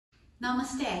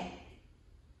Namaste.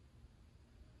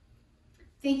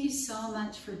 Thank you so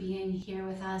much for being here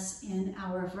with us in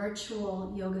our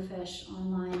virtual Yoga Fish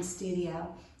online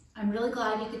studio. I'm really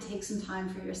glad you could take some time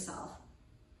for yourself.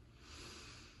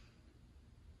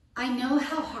 I know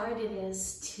how hard it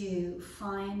is to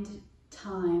find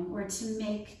time or to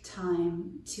make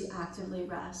time to actively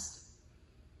rest.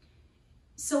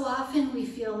 So often we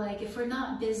feel like if we're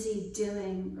not busy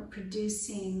doing or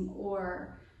producing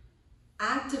or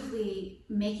actively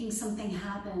making something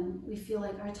happen, we feel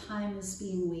like our time is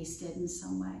being wasted in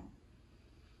some way.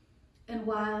 And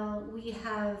while we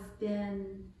have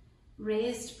been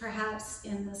raised perhaps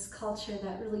in this culture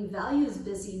that really values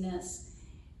busyness,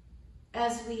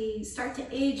 as we start to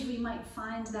age, we might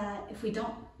find that if we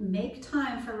don't make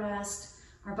time for rest,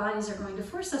 our bodies are going to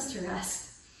force us to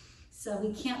rest. So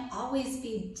we can't always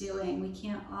be doing, we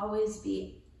can't always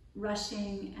be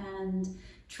rushing and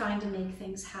trying to make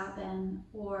things happen,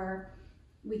 or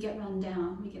we get run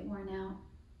down, we get worn out.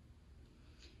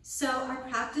 So our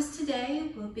practice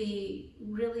today will be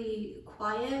really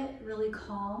quiet, really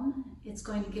calm. It's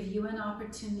going to give you an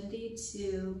opportunity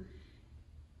to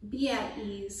be at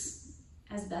ease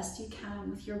as best you can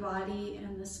with your body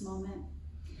in this moment.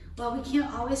 While we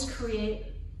can't always create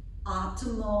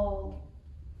optimal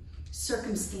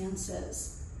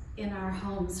circumstances in our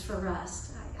homes for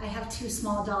rest. I have 2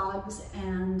 small dogs,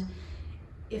 and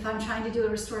if I'm trying to do a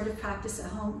restorative practice at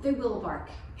home, they will bark.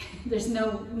 There's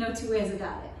no 2 ways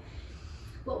about it.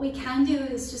 What we can do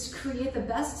is just create the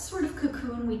best sort of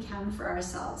cocoon we can for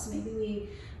ourselves. Maybe we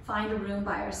find a room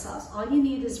by ourselves. All you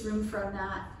need is room for a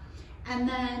mat. And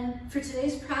then for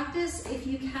today's practice, if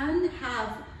you can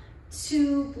have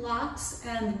 2 blocks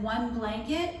and 1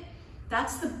 blanket,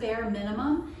 that's the bare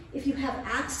minimum. If you have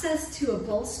access to a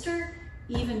bolster,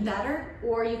 even better,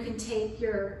 or you can take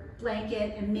your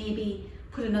blanket and maybe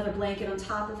put another blanket on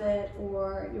top of it,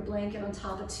 or your blanket on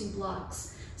top of 2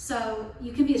 blocks. So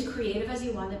you can be as creative as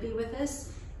you want to be with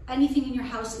this. Anything in your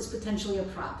house is potentially a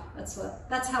prop.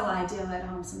 That's how I do at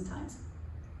home sometimes.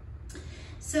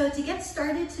 So to get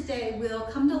started today, we'll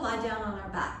come to lie down on our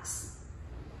backs.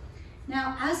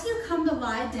 Now, as you come to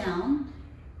lie down,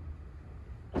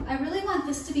 I really want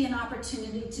this to be an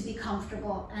opportunity to be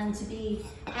comfortable and to be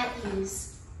at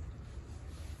ease.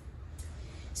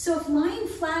 So if lying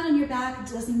flat on your back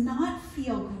does not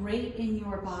feel great in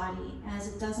your body, as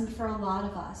it doesn't for a lot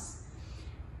of us,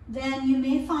 then you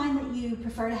may find that you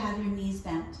prefer to have your knees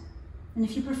bent. And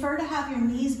if you prefer to have your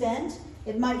knees bent,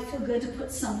 it might feel good to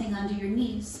put something under your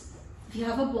knees. If you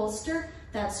have a bolster,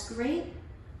 that's great,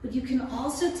 but you can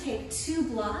also take 2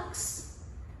 blocks,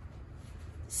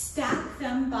 stack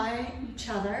them by each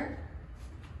other,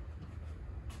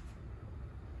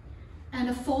 and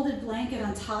a folded blanket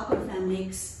on top of them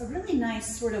makes a really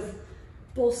nice sort of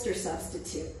bolster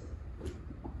substitute.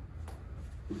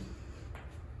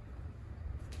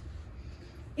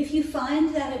 If you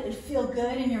find that it would feel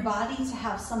good in your body to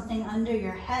have something under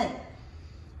your head,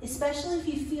 especially if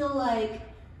you feel like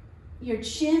your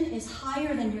chin is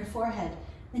higher than your forehead,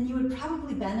 then you would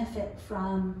probably benefit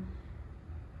from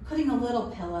putting a little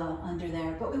pillow under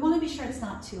there, but we want to be sure it's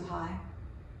not too high.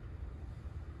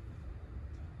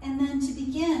 And then to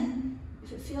begin,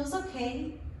 if it feels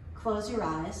okay, close your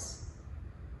eyes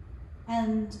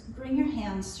and bring your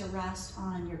hands to rest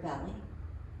on your belly.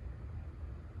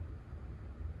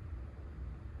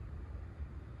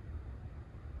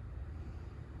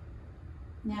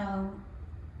 Now,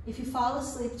 if you fall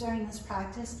asleep during this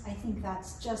practice, I think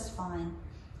that's just fine.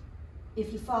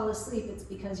 If you fall asleep, it's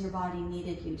because your body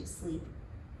needed you to sleep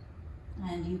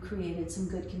and you created some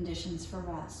good conditions for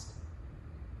rest.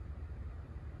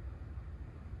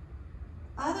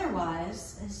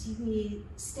 Otherwise, as we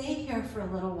stay here for a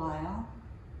little while,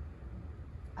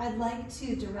 I'd like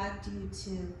to direct you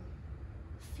to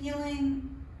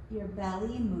feeling your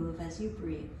belly move as you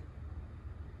breathe.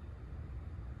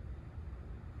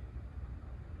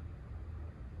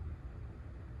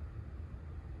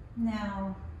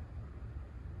 Now,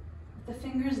 with the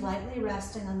fingers lightly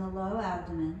resting on the low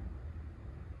abdomen,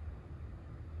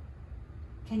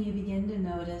 can you begin to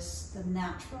notice the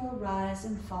natural rise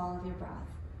and fall of your breath?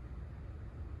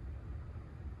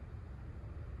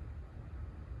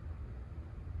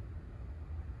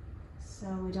 So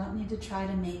we don't need to try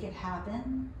to make it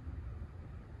happen.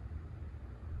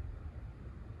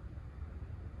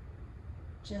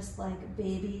 Just like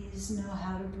babies know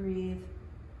how to breathe,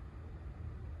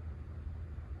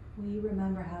 we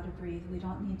remember how to breathe. We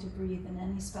don't need to breathe in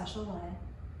any special way.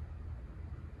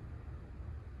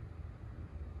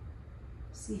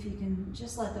 See if you can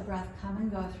just let the breath come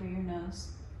and go through your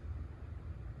nose.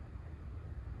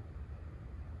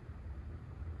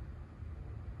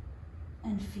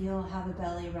 and feel how the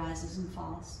belly rises and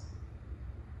falls.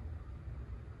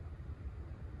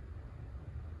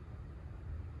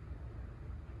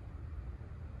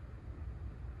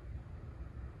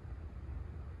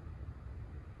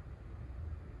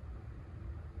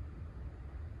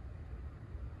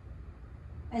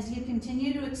 As you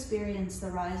continue to experience the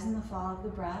rise and the fall of the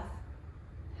breath,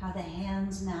 how the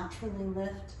hands naturally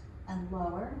lift and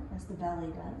lower as the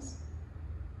belly does,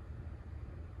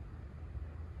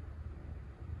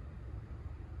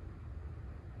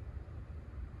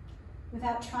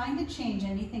 without trying to change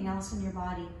anything else in your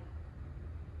body,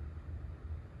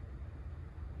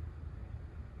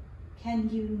 can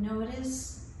you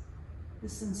notice the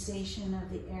sensation of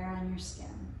the air on your skin?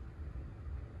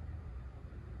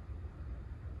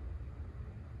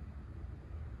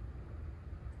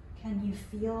 Can you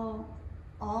feel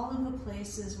all of the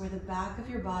places where the back of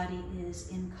your body is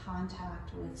in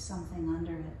contact with something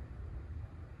under it?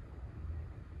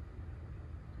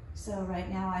 So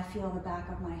right now I feel the back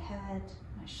of my head,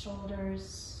 my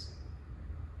shoulders,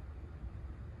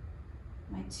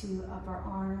 my two upper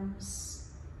arms,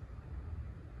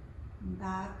 and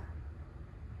back,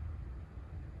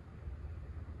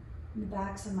 and the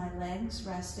backs of my legs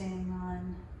resting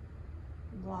on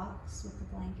the blocks with the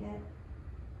blanket,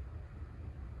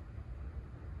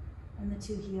 and the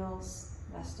two heels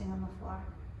resting on the floor.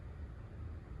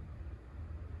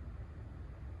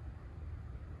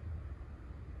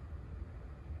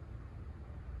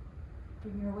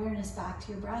 Bring your awareness back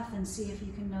to your breath and see if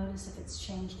you can notice if it's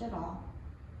changed at all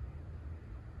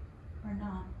or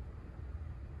not.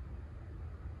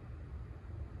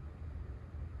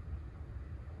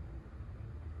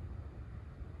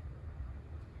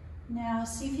 Now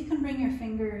see if you can bring your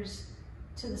fingers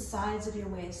to the sides of your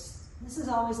waist. This is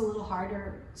always a little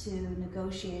harder to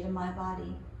negotiate in my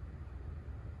body.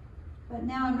 But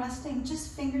now I'm resting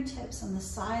just fingertips on the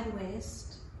side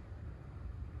waist.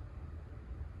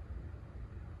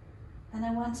 And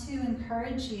I want to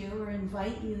encourage you or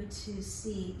invite you to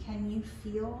see, can you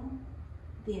feel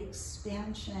the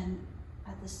expansion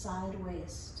at the side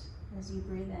waist as you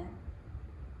breathe in?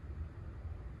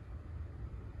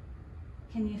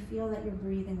 Can you feel that you're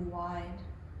breathing wide?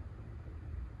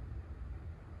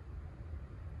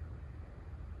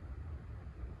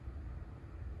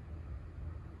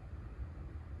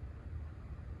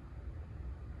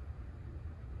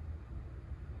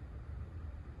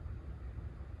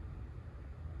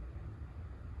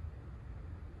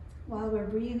 While we're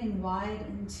breathing wide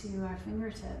into our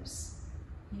fingertips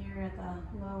here at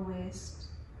the low waist,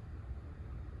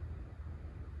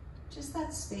 just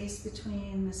that space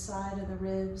between the side of the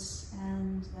ribs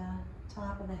and the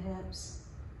top of the hips.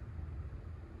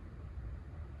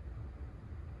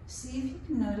 See if you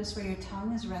can notice where your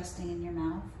tongue is resting in your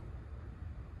mouth.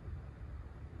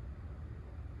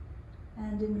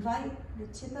 And invite the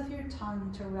tip of your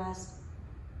tongue to rest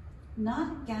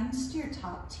not against your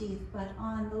top teeth, but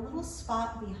on the little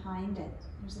spot behind it.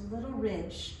 There's a little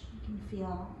ridge you can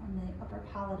feel on the upper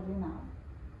palate of your mouth.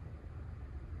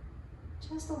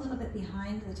 Just a little bit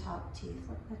behind the top teeth.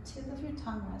 Let the tip of your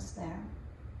tongue rest there.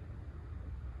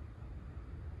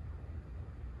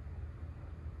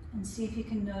 And see if you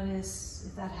can notice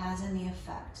if that has any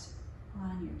effect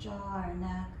on your jaw or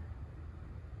neck.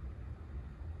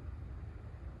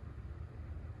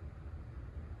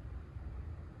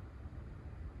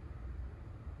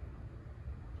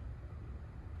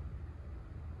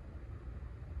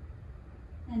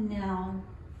 And now,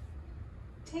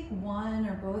 take one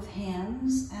or both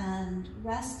hands and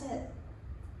rest it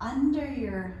under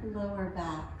your lower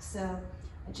back. So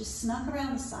I just snuck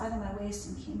around the side of my waist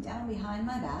and came down behind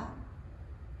my back.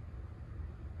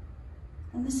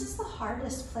 And this is the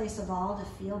hardest place of all to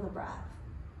feel the breath.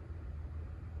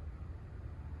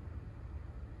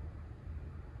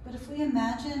 But if we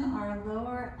imagine our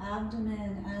lower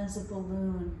abdomen as a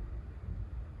balloon,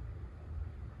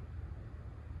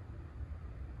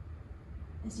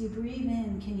 as you breathe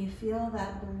in, can you feel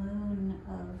that balloon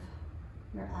of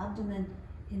your abdomen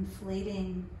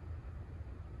inflating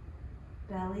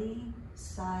belly,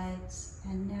 sides,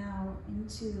 and now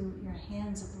into your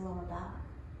hands at the lower back?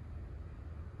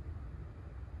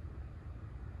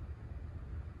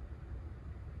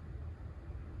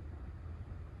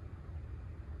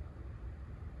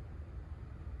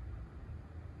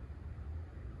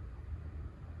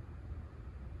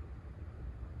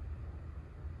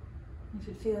 If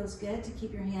it feels good to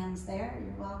keep your hands there,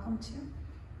 you're welcome to.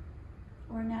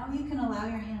 Or now you can allow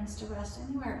your hands to rest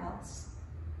anywhere else.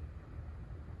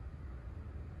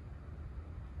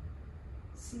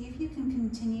 See if you can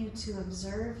continue to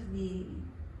observe the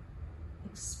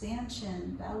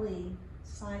expansion, belly,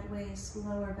 sideways,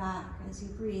 lower back as you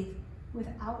breathe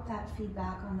without that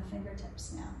feedback on the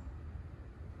fingertips now.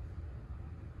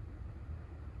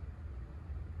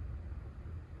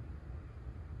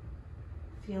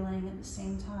 Feeling at the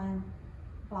same time,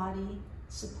 body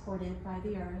supported by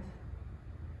the earth,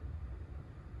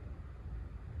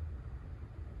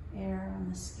 air on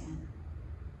the skin.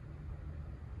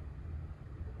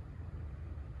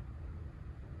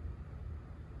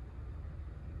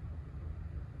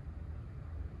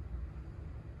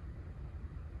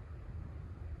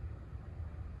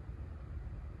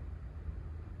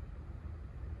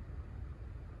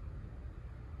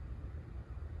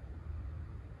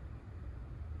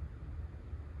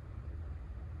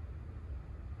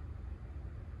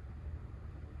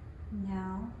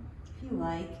 Now, if you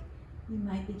like, you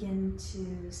might begin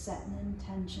to set an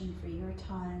intention for your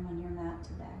time on your mat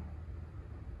today.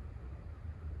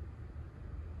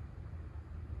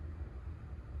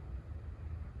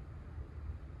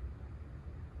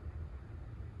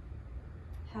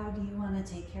 How do you want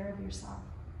to take care of yourself?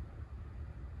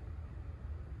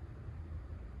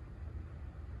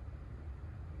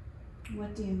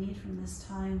 What do you need from this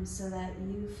time so that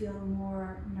you feel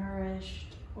more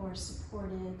nourished or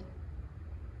supported?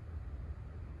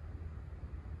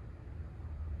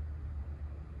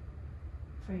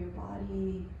 For your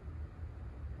body,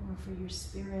 or for your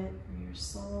spirit, or your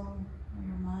soul, or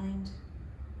your mind.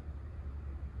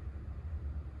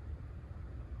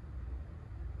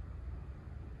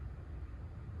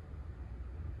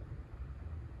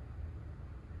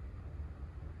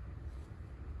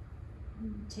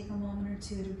 Take a moment or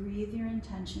two to breathe your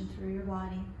intention through your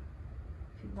body.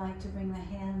 If you'd like to bring the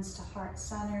hands to heart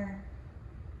center,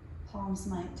 palms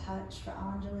might touch for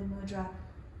Anjali Mudra,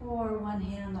 or one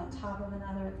hand on top of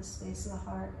another at the space of the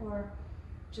heart, or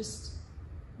just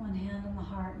one hand on the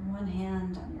heart and one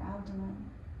hand on your abdomen.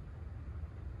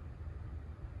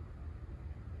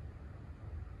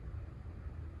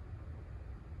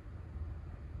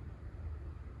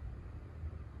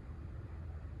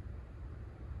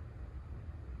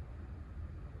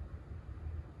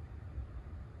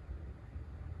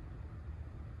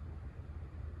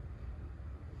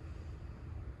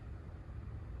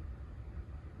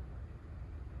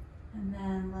 And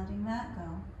then letting that go.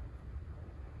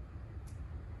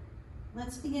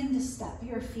 Let's begin to step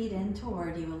your feet in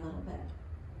toward you a little bit.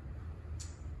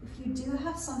 If you do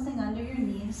have something under your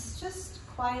knees, just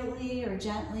quietly or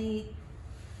gently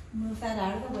move that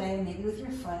out of the way, maybe with your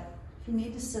foot. If you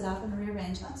need to sit up and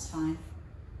rearrange, that's fine.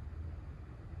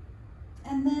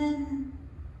 And then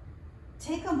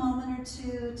take a moment or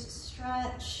two to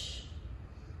stretch.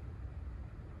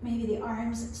 Maybe the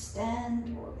arms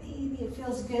extend, or maybe it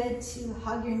feels good to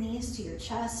hug your knees to your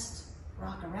chest,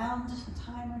 rock around a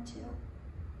time or two.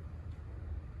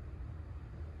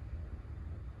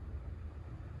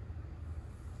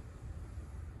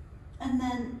 And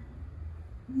then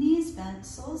knees bent,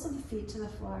 soles of the feet to the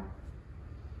floor.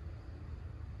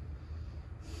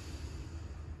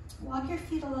 Walk your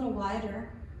feet a little wider,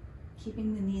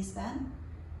 keeping the knees bent.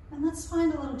 And let's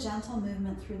find a little gentle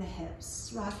movement through the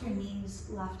hips. Rock your knees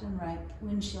left and right,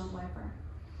 windshield wiper.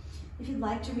 If you'd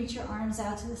like to reach your arms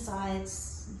out to the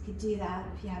sides, you could do that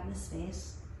if you have the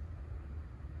space.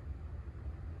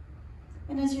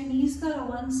 And as your knees go to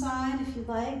one side, if you'd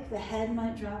like, the head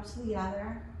might drop to the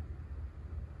other.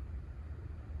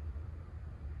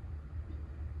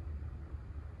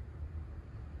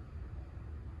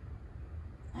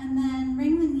 And then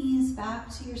bring the knees back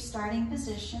to your starting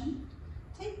position.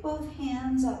 Take both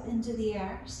hands up into the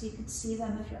air so you can see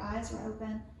them if your eyes are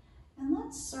open. And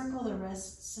let's circle the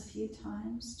wrists a few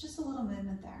times. Just a little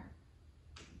movement there.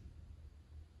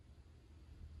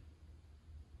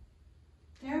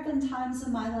 There have been times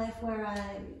in my life where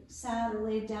I sat or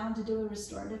laid down to do a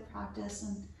restorative practice,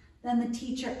 and then the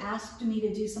teacher asked me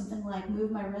to do something like move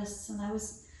my wrists, and I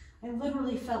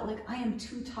literally felt like I am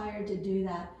too tired to do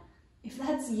that. If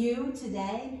that's you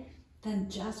today, then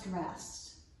just rest.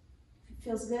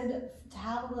 Feels good to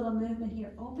have a little movement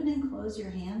here. Open and close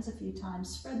your hands a few times.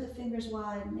 Spread the fingers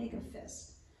wide, make a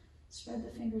fist. Spread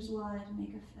the fingers wide,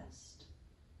 make a fist.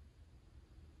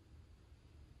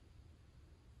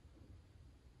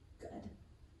 Good.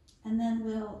 And then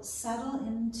we'll settle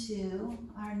into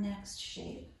our next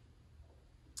shape.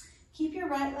 Keep your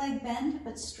right leg bent,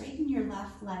 but straighten your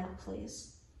left leg,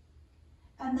 please.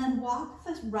 And then walk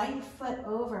the right foot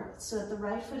over so that the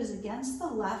right foot is against the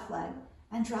left leg,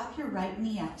 and drop your right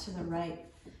knee out to the right.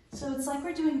 So it's like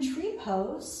we're doing tree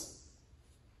pose,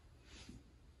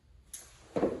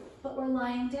 but we're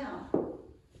lying down.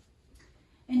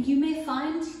 And you may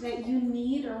find that you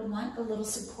need or want a little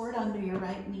support under your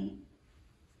right knee.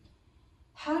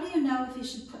 you know if you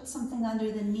should put something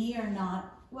under the knee or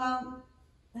not? Well,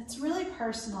 that's really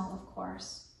personal, of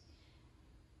course.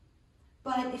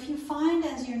 But if you find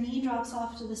as your knee drops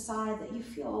off to the side that you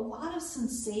feel a lot of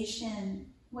sensation,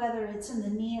 whether it's in the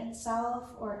knee itself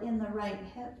or in the right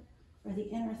hip or the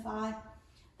inner thigh,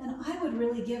 then I would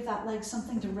really give that leg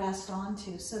something to rest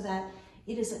onto so that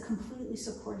it is a completely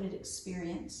supported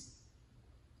experience.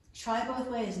 Try both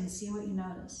ways and see what you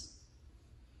notice.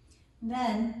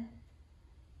 Then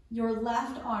your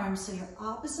left arm, so your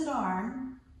opposite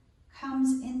arm,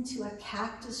 comes into a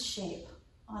cactus shape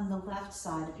on the left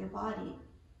side of your body.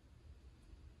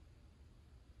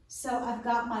 So I've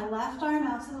got my left arm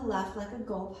out to the left like a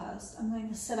goalpost. I'm going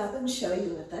to sit up and show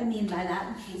you what I mean by that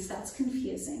in case that's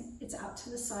confusing. It's out to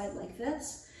the side like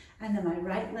this, and then my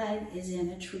right leg is in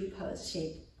a tree pose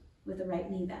shape with the right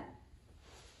knee bent.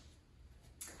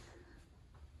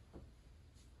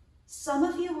 Some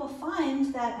of you will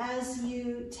find that as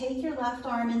you take your left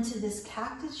arm into this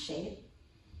cactus shape,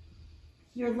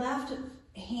 your left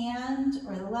hand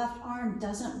or the left arm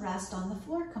doesn't rest on the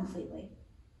floor completely.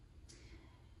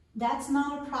 That's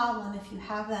not a problem if you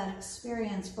have that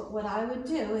experience, but what I would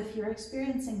do if you're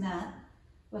experiencing that,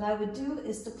 what I would do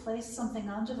is to place something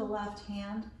onto the left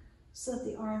hand so that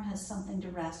the arm has something to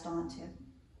rest onto.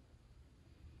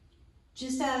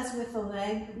 Just as with the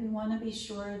leg, we want to be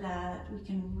sure that we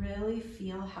can really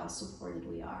feel how supported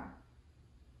we are.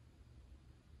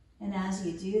 And as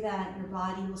you do that, your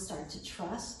body will start to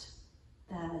trust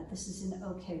that this is an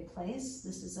okay place,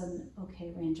 this is an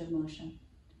okay range of motion,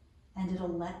 and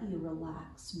it'll let you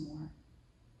relax more.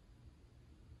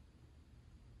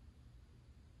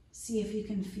 See if you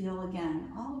can feel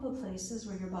again all of the places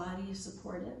where your body is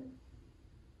supported.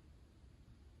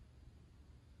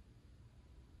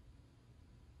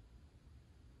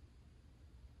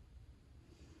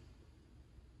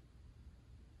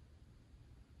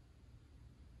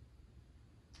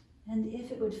 And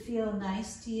if it would feel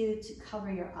nice to you to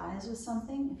cover your eyes with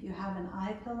something, if you have an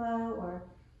eye pillow or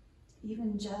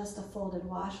even just a folded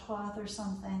washcloth or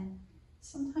something,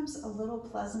 sometimes a little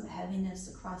pleasant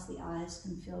heaviness across the eyes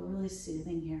can feel really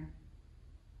soothing here.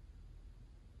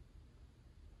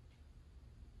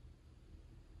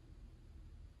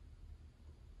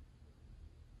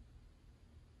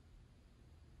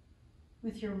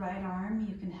 With your right arm,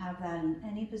 you can have that in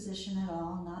any position at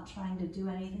all, not trying to do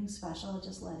anything special,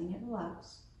 just letting it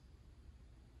relax.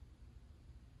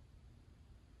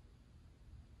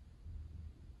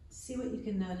 See what you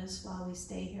can notice while we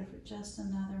stay here for just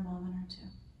another moment or two.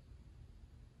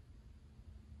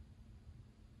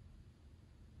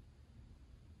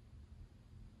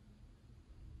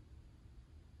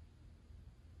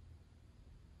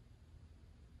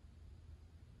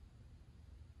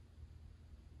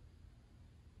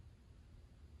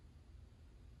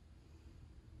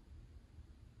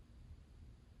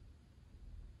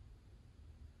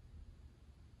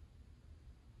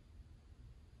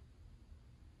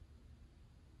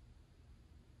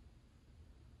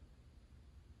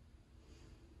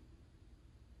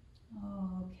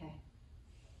 Okay.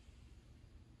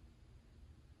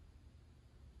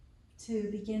 To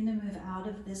begin to move out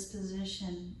of this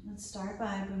position, let's start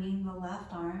by bringing the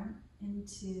left arm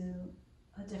into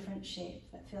a different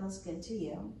shape that feels good to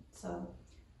you. So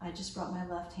I just brought my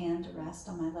left hand to rest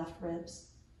on my left ribs.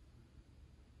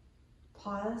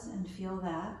 Pause and feel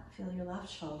that. Feel your left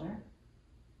shoulder.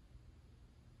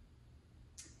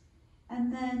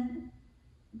 And then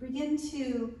begin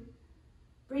to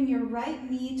bring your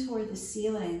right knee toward the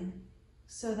ceiling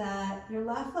so that your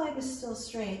left leg is still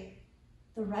straight,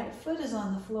 the right foot is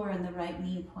on the floor, and the right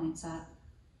knee points up.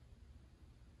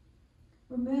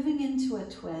 We're moving into a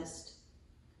twist.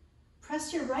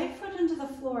 Press your right foot into the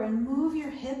floor and move your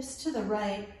hips to the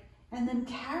right, and then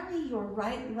carry your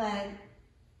right leg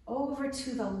over to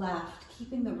the left,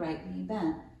 keeping the right knee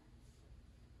bent.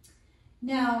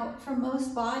 Now, for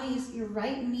most bodies, your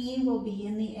right knee will be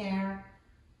in the air,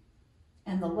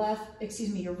 and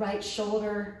your right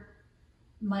shoulder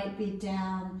might be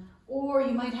down, or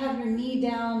you might have your knee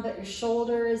down, but your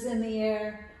shoulder is in the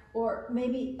air, or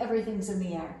maybe everything's in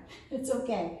the air. It's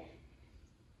okay.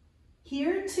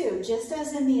 Here too, just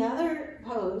as in the other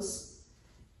pose,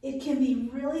 it can be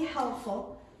really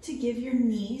helpful to give your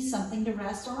knee something to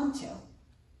rest onto.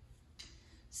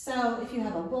 So if you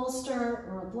have a bolster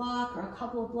or a block or a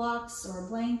couple of blocks or a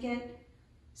blanket,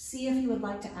 see if you would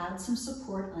like to add some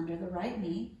support under the right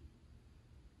knee.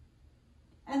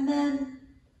 And then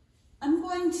I'm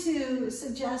going to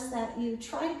suggest that you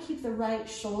try to keep the right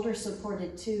shoulder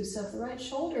supported too. So if the right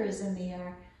shoulder is in the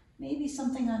air, maybe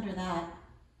something under that,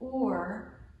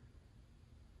 or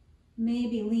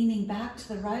maybe leaning back to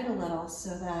the right a little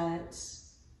so that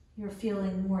you're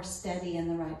feeling more steady in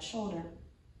the right shoulder.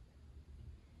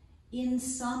 In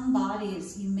some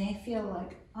bodies, you may feel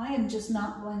like, I am just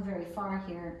not going very far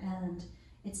here and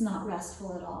it's not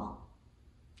restful at all.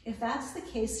 If that's the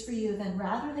case for you, then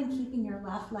rather than keeping your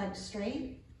left leg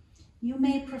straight, you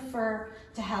may prefer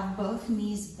to have both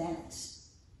knees bent.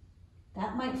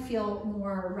 That might feel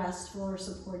more restful or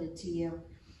supported to you.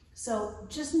 So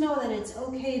just know that it's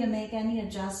okay to make any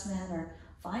adjustment or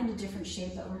find a different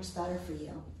shape that works better for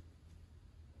you.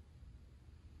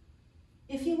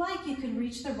 If you like, you could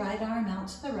reach the right arm out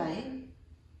to the right.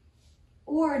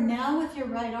 Or now with your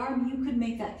right arm, you could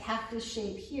make that cactus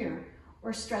shape here,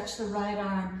 or stretch the right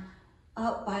arm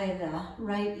up by the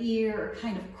right ear, or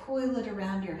kind of coil it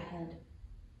around your head.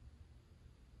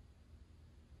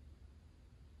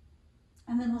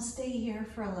 And then we'll stay here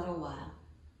for a little while.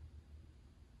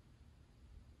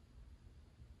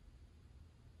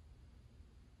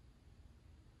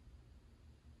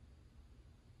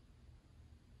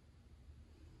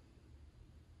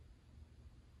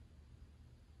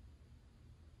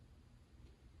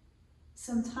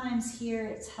 Sometimes here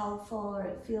it's helpful or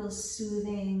it feels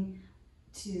soothing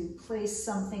to place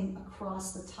something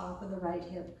across the top of the right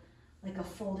hip, like a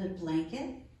folded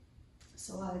blanket.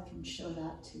 So I can show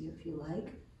that to you if you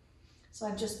like. So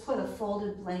I've just put a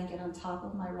folded blanket on top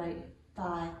of my right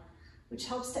thigh, which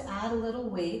helps to add a little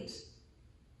weight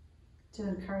to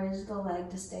encourage the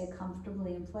leg to stay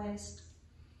comfortably in place,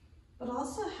 but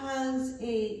also has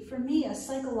for me, a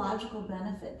psychological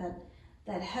benefit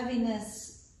that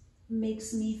heaviness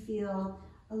makes me feel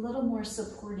a little more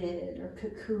supported or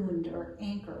cocooned or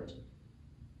anchored.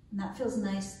 And that feels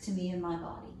nice to me in my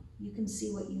body. You can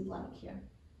see what you'd like here.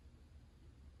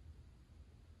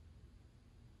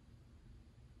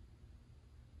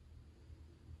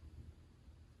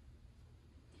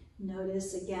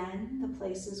 Notice again the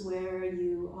places where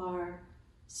you are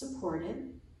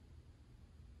supported,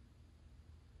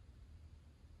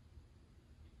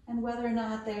 and whether or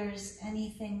not there's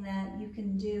anything that you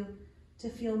can do to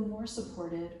feel more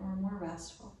supported or more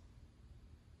restful.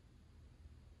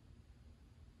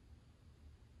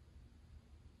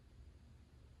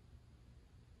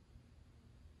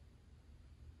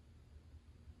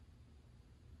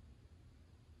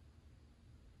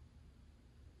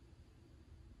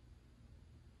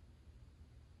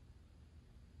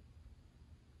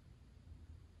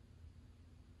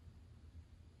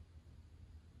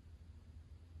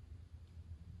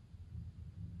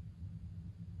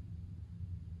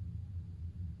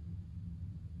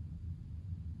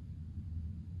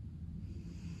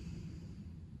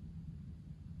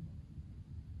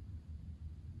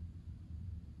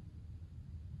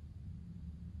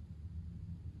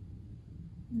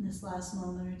 In this last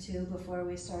moment or two before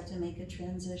we start to make a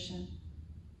transition,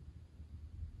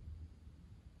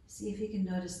 see if you can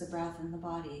notice the breath in the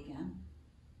body again.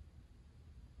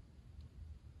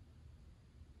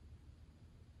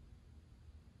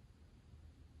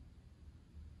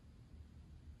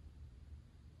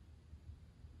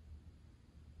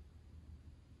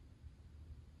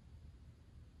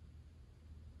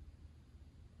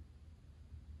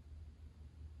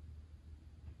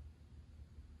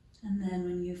 And then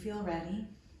when you feel ready,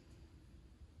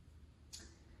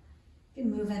 you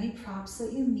can move any props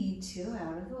that you need to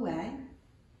out of the way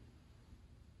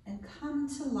and come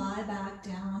to lie back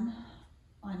down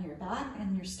on your back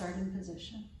in your starting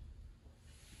position.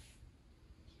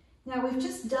 Now we've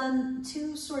just done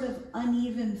two sort of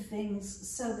uneven things,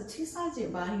 so the two sides of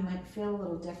your body might feel a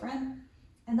little different,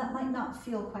 and that might not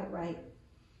feel quite right.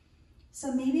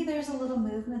 So maybe there's a little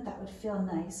movement that would feel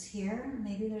nice here.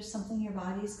 Maybe there's something your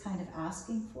body's kind of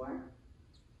asking for.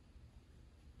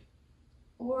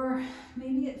 Or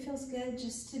maybe it feels good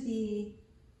just to be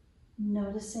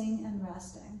noticing and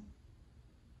resting.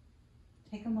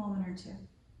 Take a moment or two.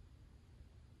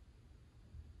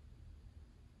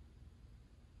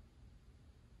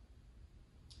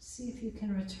 See if you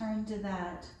can return to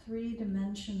that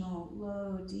three-dimensional,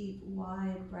 low, deep,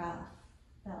 wide breath.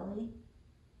 Belly,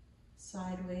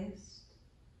 side waist,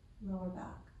 lower back.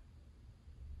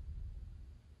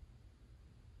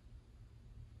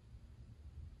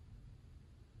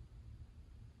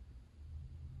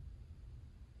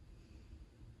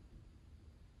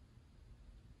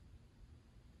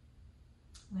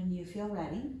 When you feel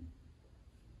ready,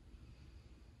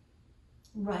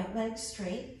 right leg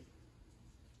straight,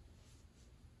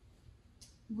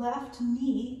 left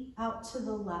knee out to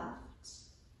the left.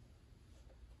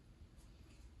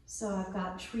 So I've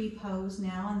got tree pose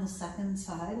now on the second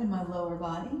side in my lower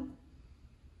body.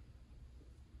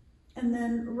 And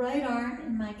then right arm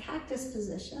in my cactus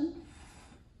position.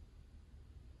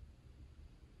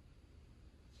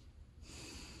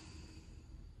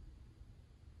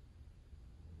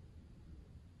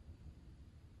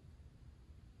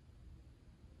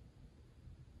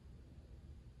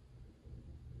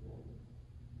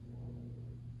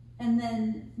 And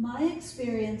then my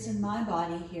experience in my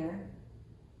body here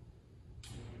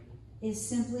is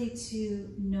simply to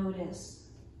notice.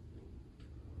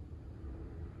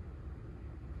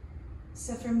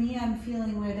 So for me, I'm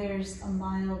feeling where there's a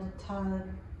mild tug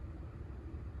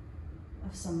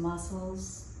of some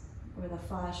muscles, or the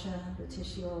fascia, the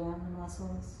tissue around the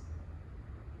muscles.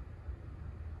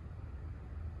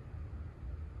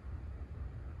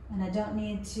 And I don't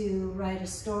need to write a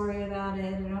story about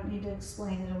it. I don't need to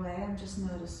explain it away. I'm just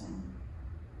noticing.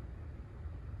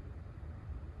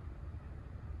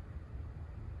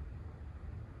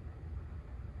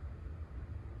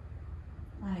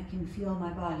 I can feel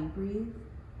my body breathe.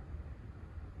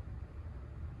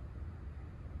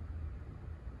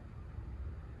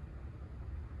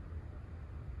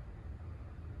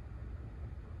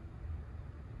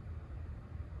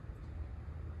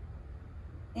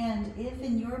 And if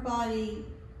in your body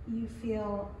you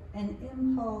feel an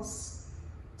impulse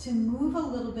to move a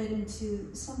little bit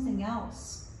into something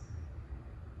else,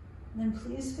 then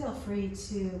please feel free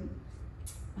to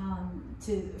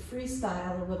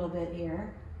freestyle a little bit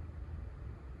here.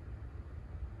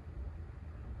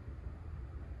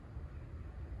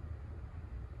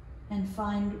 And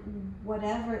find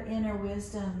whatever inner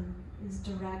wisdom is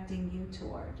directing you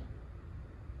toward.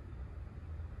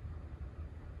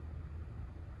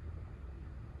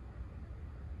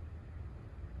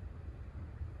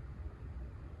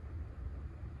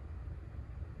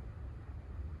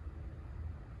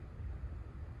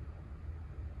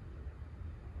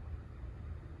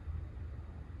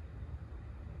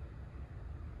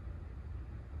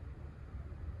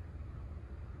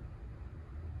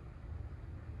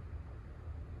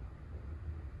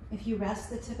 If you rest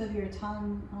the tip of your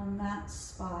tongue on that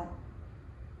spot,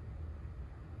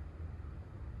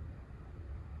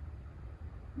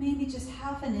 maybe just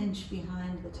half an inch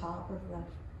behind the top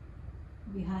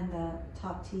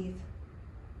teeth.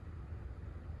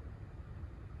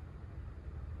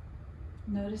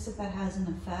 Notice if that has an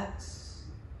effect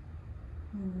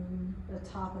on the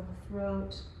top of the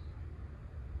throat,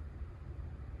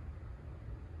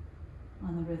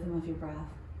 on the rhythm of your breath.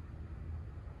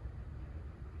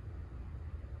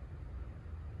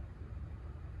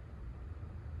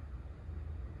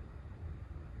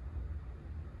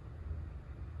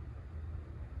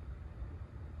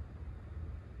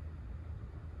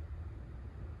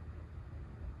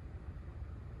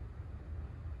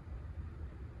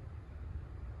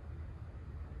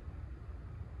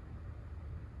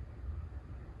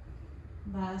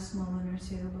 Last moment or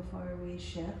two before we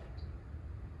shift.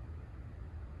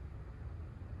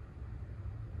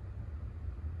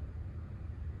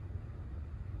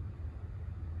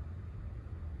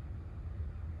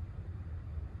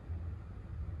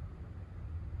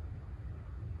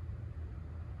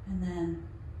 And then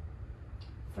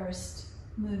first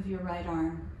move your right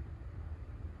arm.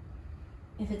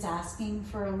 If it's asking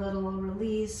for a little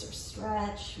release or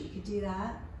stretch, we could do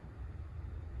that.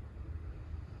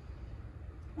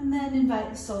 And then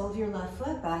invite the sole of your left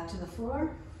foot back to the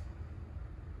floor.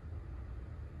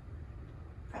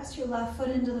 Press your left foot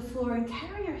into the floor and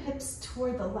carry your hips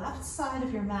toward the left side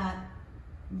of your mat.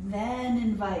 Then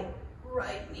invite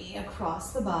right knee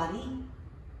across the body.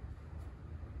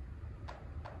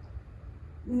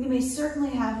 You may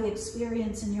certainly have the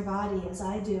experience in your body, as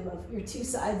I do, of your two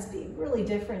sides being really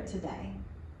different today.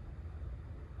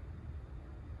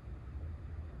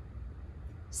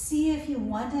 See if you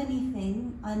want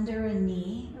anything under a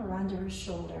knee or under a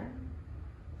shoulder.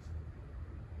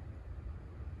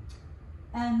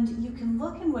 And you can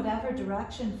look in whatever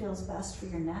direction feels best for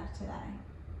your neck today.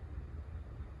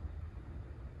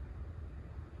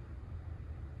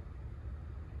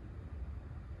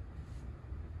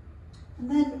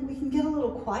 And then we can get a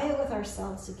little quiet with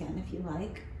ourselves again, if you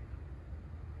like.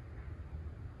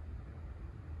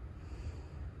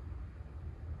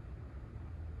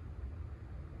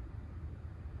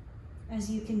 As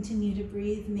you continue to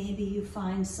breathe, maybe you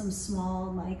find some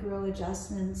small micro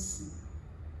adjustments,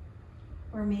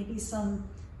 or maybe some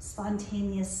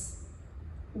spontaneous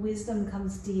wisdom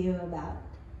comes to you about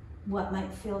what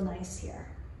might feel nice here.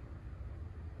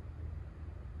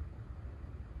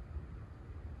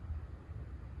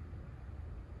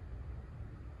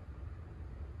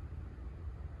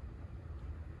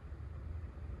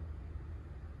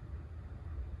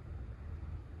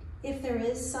 If there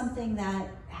is something that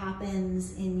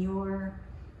happens in your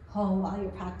home while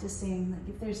you're practicing, like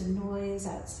if there's a noise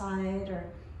outside or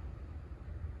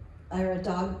a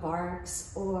dog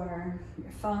barks or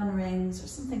your phone rings or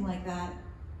something like that,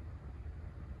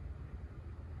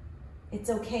 it's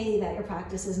okay that your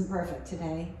practice isn't perfect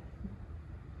today.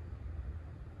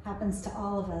 Happens to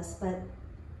all of us, but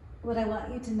what I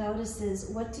want you to notice is,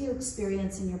 what do you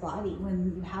experience in your body when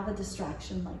you have a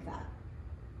distraction like that?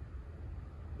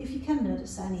 If you can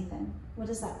notice anything, what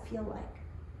does that feel like?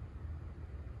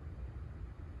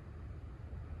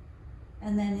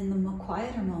 And then in the more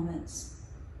quieter moments,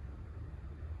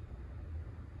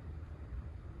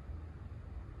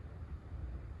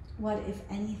 what, if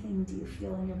anything, do you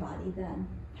feel in your body then?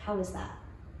 How is that?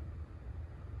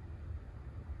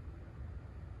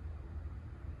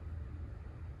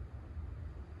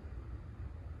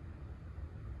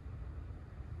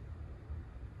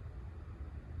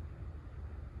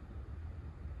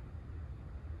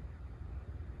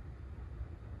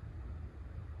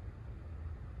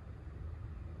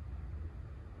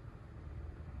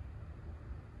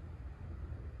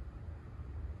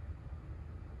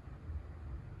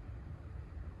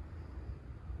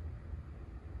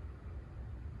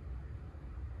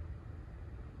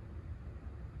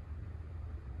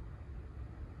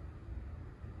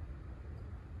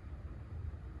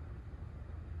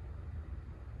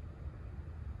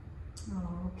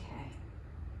 Okay.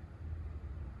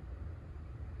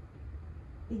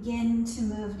 Begin to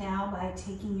move now by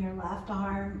taking your left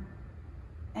arm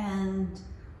and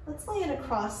let's lay it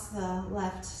across the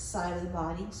left side of the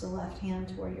body, so left hand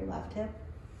toward your left hip.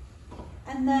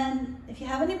 And then if you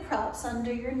have any props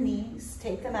under your knees,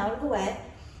 take them out of the way,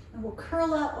 and we'll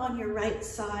curl up on your right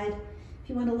side. If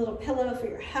you want a little pillow for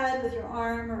your head with your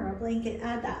arm or a blanket,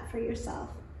 add that for yourself.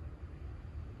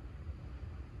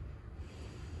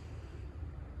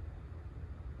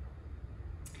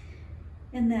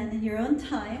 And then in your own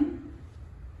time,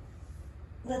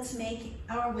 let's make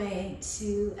our way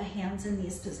to a hands and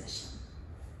knees position.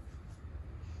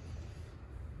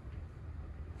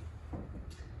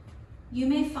 You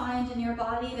may find in your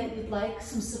body that you'd like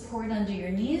some support under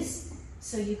your knees,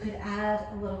 so you could add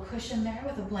a little cushion there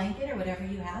with a blanket or whatever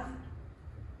you have.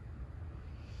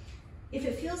 If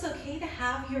it feels okay to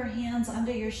have your hands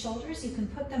under your shoulders, you can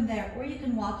put them there, or you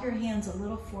can walk your hands a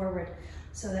little forward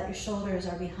so that your shoulders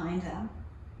are behind them.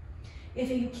 If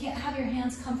you can't have your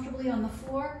hands comfortably on the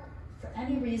floor, for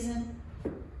any reason,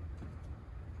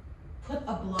 put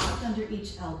a block under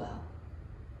each elbow.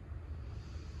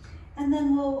 And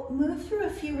then we'll move through a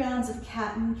few rounds of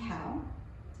cat and cow.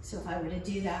 So if I were to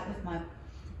do that with my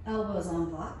elbows on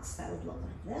blocks, that would look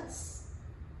like this.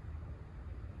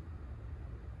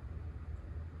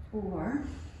 Or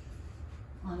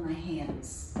on my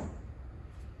hands.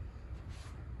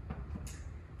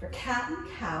 For cat and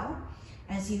cow,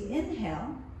 as you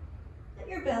inhale, let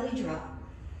your belly drop.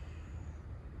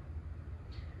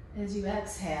 As you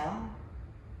exhale,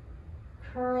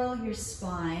 curl your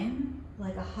spine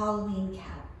like a Halloween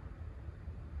cat.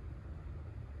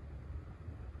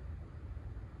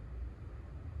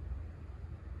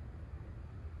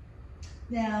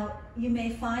 Now, you may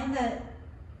find that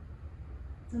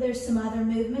there's some other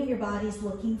movement your body's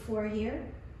looking for here.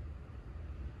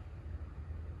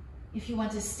 If you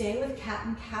want to stay with cat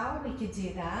and cow, we could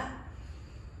do that.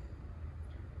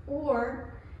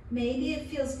 Or maybe it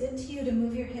feels good to you to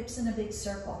move your hips in a big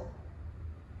circle.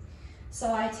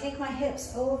 So I take my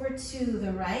hips over to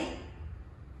the right,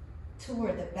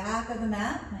 toward the back of the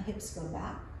mat. My hips go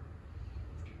back.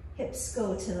 Hips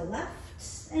go to the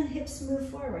left, and hips move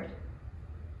forward.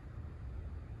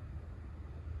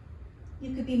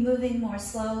 You could be moving more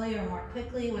slowly or more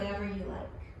quickly, whatever you like.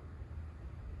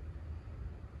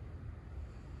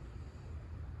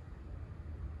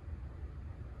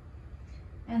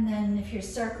 And then if you're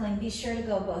circling, be sure to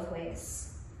go both ways.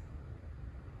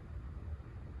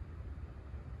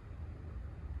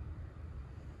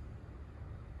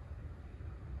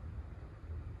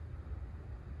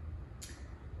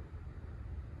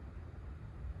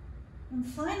 And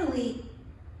finally,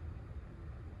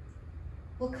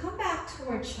 we'll come back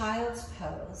toward child's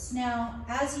pose. Now,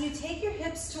 as you take your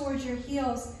hips towards your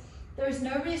heels, there's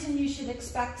no reason you should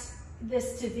expect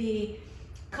this to be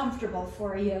comfortable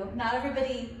for you. Not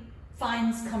everybody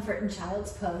finds comfort in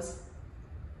child's pose.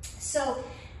 So,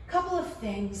 a couple of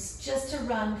things just to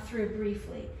run through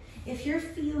briefly. If you're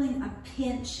feeling a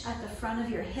pinch at the front of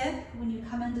your hip when you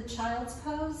come into child's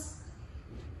pose,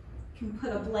 you can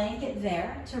put a blanket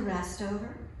there to rest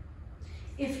over.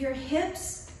 If your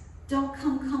hips don't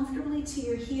come comfortably to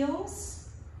your heels,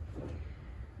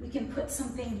 we can put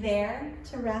something there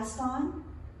to rest on.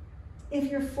 If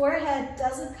your forehead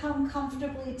doesn't come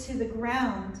comfortably to the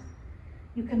ground,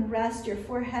 you can rest your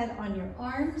forehead on your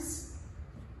arms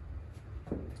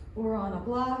or on a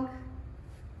block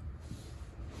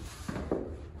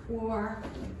or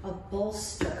a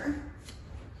bolster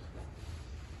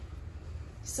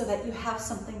so that you have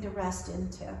something to rest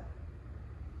into.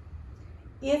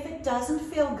 If it doesn't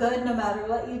feel good no matter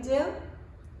what you do,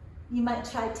 you might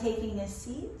try taking a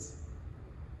seat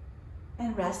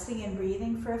and resting and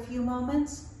breathing for a few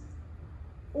moments.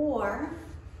 Or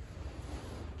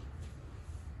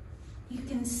you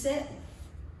can sit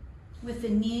with the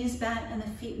knees bent and the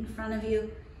feet in front of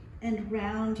you and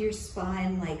round your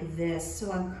spine like this.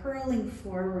 So I'm curling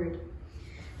forward.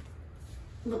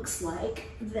 Looks like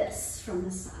this from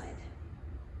the side.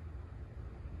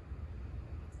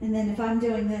 And then if I'm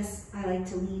doing this, I like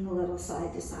to lean a little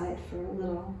side to side for a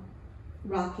little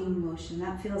rocking motion.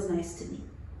 That feels nice to me.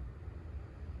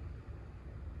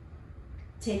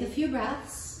 Take a few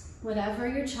breaths, whatever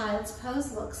your child's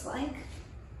pose looks like.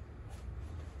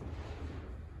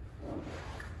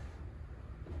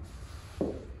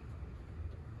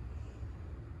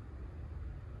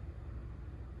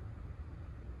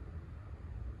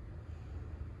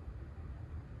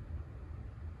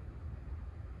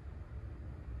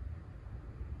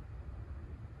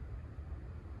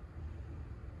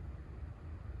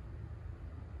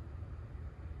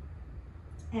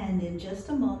 And in just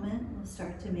a moment, we'll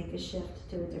start to make a shift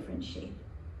to a different shape.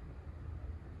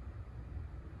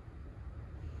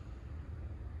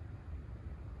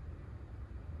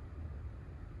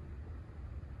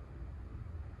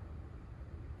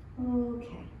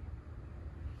 Okay.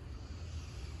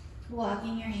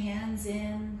 Walking your hands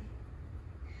in.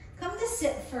 Come to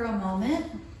sit for a moment,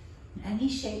 any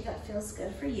shape that feels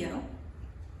good for you.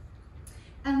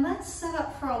 And let's set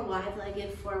up for a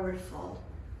wide-legged forward fold.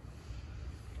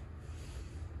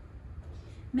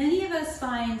 Many of us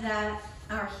find that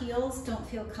our heels don't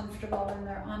feel comfortable when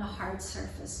they're on a hard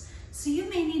surface. So you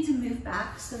may need to move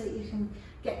back so that you can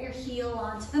get your heel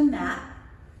onto the mat.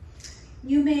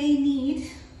 You may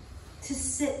need to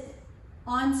sit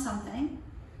on something.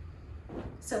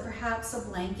 So perhaps a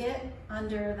blanket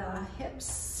under the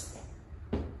hips.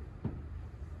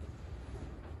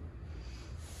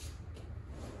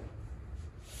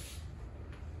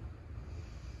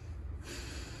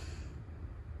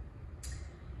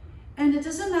 And it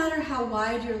doesn't matter how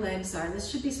wide your legs are. This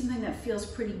should be something that feels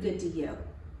pretty good to you.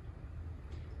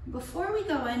 Before we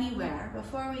go anywhere,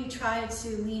 before we try to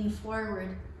lean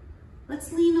forward,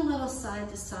 let's lean a little side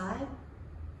to side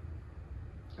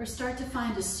or start to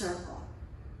find a circle.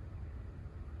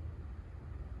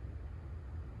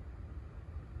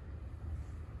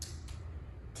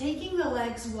 Taking the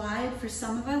legs wide for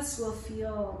some of us will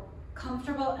feel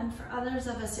comfortable, and for others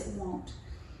of us it won't.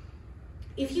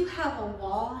 If you have a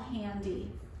wall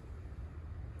handy,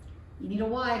 you need a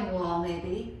wide wall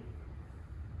maybe,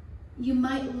 you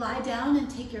might lie down and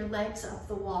take your legs up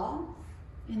the wall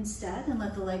instead and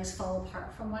let the legs fall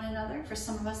apart from one another. For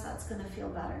some of us, that's going to feel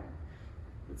better.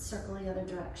 Let's circle the other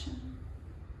direction.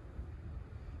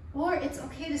 Or it's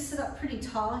okay to sit up pretty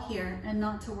tall here and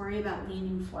not to worry about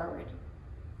leaning forward.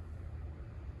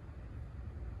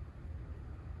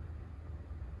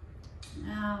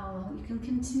 Now, you can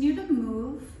continue to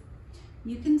move.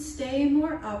 You can stay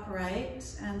more upright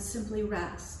and simply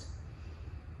rest.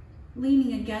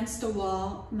 Leaning against a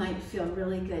wall might feel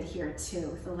really good here too,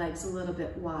 with the legs a little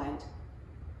bit wide.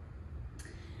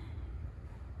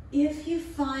 If you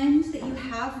find that you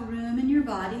have room in your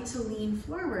body to lean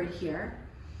forward here,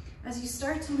 as you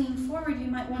start to lean forward, you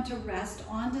might want to rest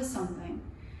onto something.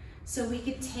 So we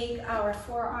could take our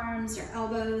forearms or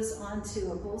elbows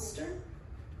onto a bolster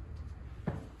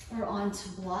or onto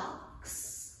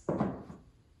blocks,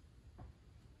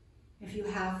 if you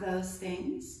have those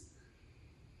things.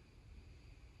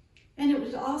 And it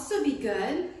would also be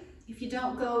good, if you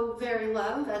don't go very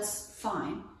low, that's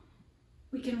fine.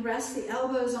 We can rest the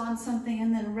elbows on something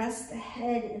and then rest the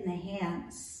head in the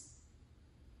hands.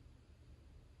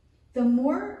 The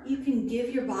more you can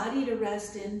give your body to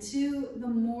rest into, the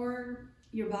more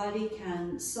your body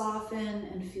can soften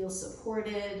and feel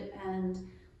supported and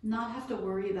not have to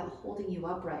worry about holding you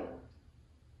upright.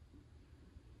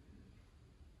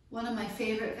 One of my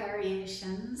favorite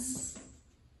variations,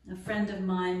 a friend of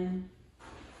mine,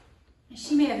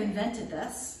 she may have invented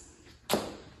this,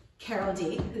 Carol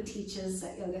D, who teaches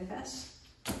at Yoga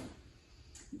Fish.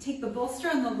 You take the bolster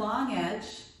on the long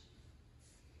edge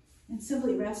and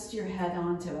simply rest your head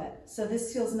onto it. So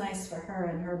this feels nice for her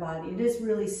and her body. It is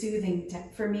really soothing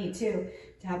for me too,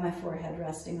 to have my forehead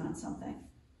resting on something.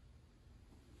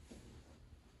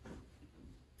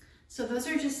 So those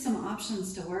are just some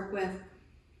options to work with.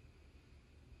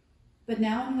 But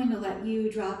now I'm going to let you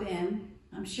drop in.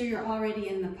 I'm sure you're already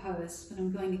in the pose, but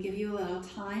I'm going to give you a little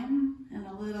time and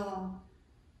a little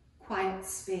quiet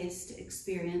space to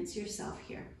experience yourself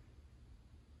here.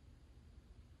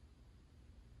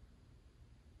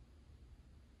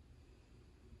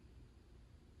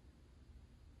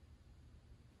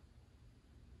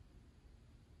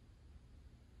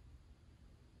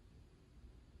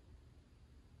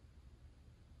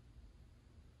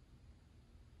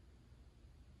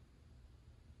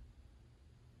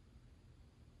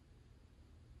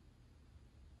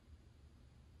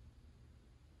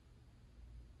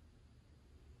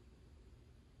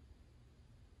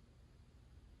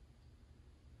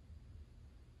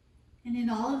 And in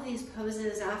all of these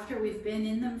poses, after we've been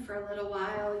in them for a little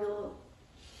while, you'll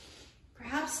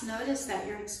perhaps notice that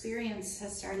your experience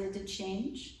has started to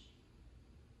change.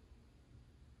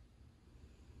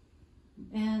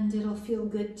 And it'll feel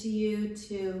good to you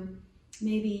to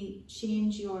maybe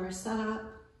change your setup,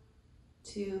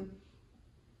 to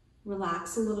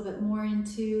relax a little bit more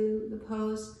into the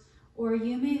pose. Or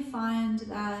you may find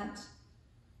that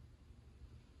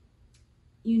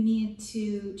you need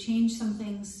to change some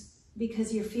things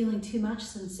because you're feeling too much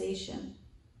sensation.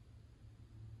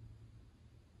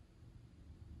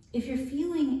 If you're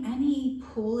feeling any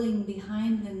pulling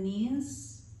behind the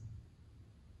knees,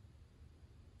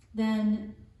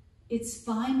 then it's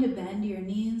fine to bend your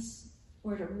knees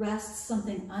or to rest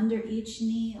something under each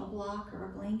knee, a block or a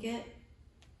blanket.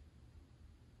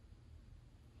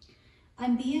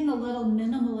 I'm being a little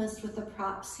minimalist with the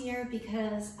props here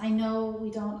because I know we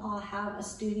don't all have a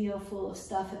studio full of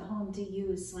stuff at home to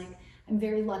use. Like, I'm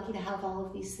very lucky to have all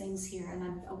of these things here, and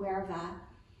I'm aware of that.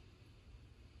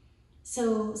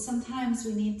 So sometimes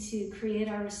we need to create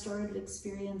our restorative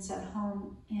experience at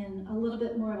home in a little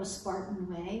bit more of a Spartan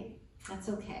way. That's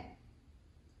okay.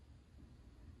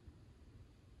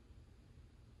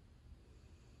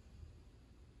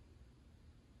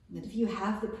 But if you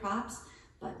have the props,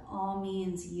 by all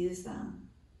means, use them.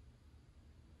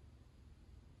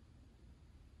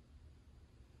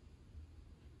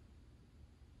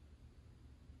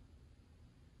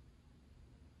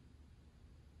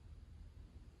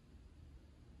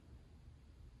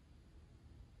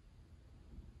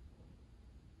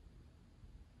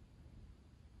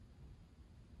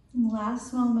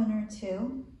 Last moment or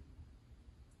two.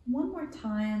 One more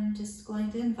time, just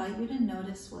going to invite you to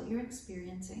notice what you're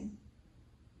experiencing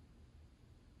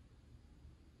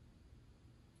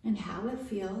and how it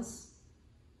feels,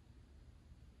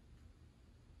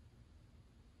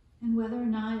 and whether or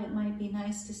not it might be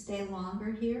nice to stay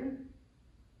longer here,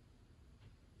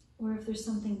 or if there's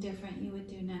something different you would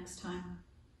do next time.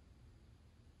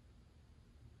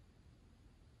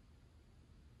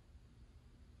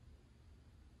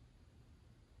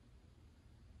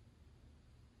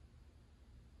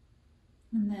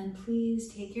 And then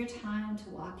please take your time to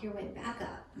walk your way back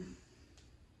up.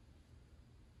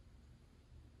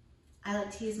 I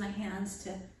like to use my hands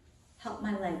to help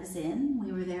my legs in.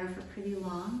 We were there for pretty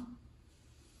long.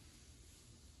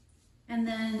 And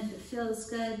then if it feels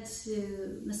good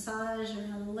to massage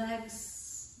around the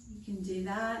legs, you can do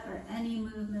that, or any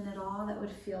movement at all that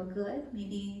would feel good.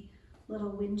 Maybe a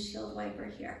little windshield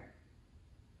wiper here.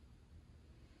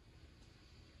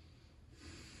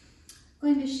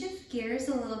 Going to shift gears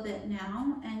a little bit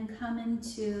now and come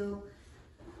into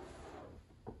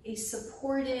a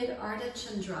supported Ardha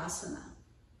Chandrasana.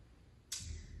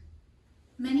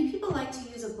 Many people like to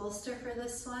use a bolster for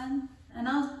this one, and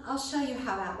I'll show you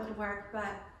how that would work,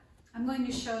 but I'm going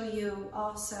to show you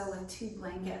also with 2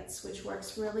 blankets, which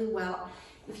works really well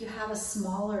if you have a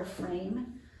smaller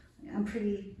frame. I'm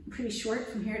pretty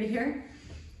short from here to here.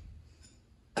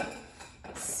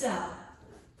 So,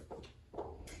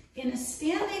 in a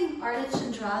standing Ardha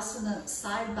Chandrasana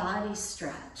side body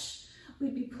stretch,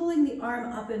 we'd be pulling the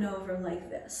arm up and over like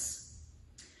this.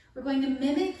 We're going to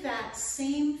mimic that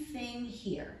same thing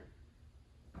here.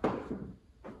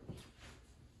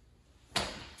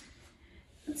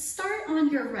 Let's start on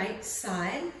your right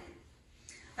side.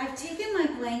 I've taken my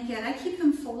blanket, I keep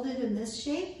them folded in this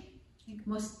shape, I think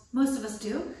most of us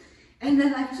do. And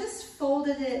then I've just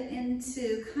folded it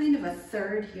into kind of a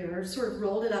third here, sort of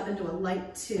rolled it up into a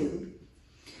light tube.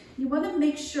 You want to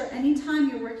make sure anytime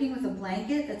you're working with a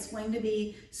blanket that's going to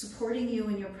be supporting you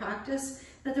in your practice,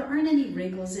 that there aren't any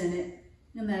wrinkles in it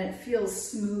and that it feels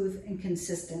smooth and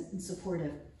consistent and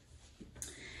supportive.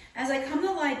 As I come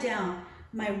to lie down,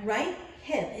 my right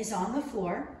hip is on the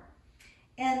floor,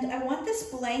 and I want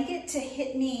this blanket to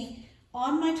hit me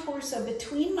on my torso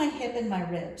between my hip and my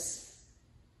ribs.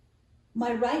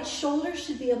 My right shoulder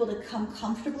should be able to come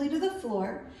comfortably to the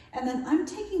floor, and then I'm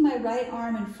taking my right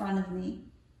arm in front of me,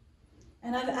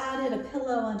 and I've added a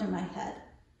pillow under my head.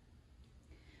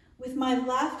 With my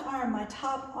left arm, my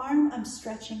top arm, I'm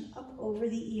stretching up over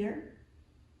the ear,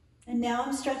 and now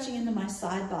I'm stretching into my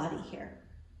side body here.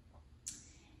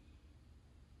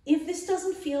 If this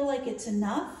doesn't feel like it's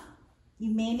enough,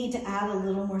 you may need to add a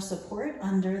little more support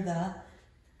under the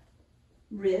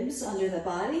ribs, under the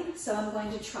body. So I'm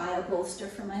going to try a bolster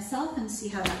for myself and see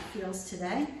how that feels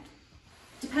today.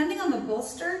 Depending on the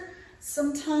bolster,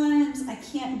 sometimes I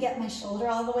can't get my shoulder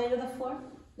all the way to the floor.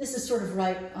 This is sort of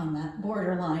right on that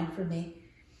borderline for me.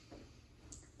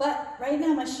 But right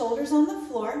now my shoulder's on the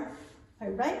floor, my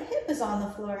right hip is on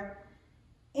the floor,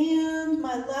 And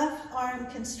my left arm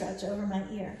can stretch over my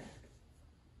ear.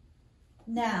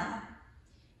 Now,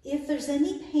 if there's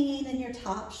any pain in your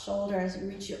top shoulder as you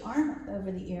reach your arm up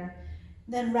over the ear,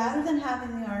 then rather than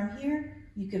having the arm here,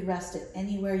 you could rest it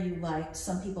anywhere you liked.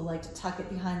 Some people like to tuck it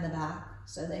behind the back,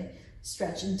 so they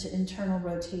stretch into internal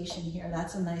rotation here.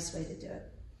 That's a nice way to do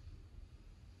it.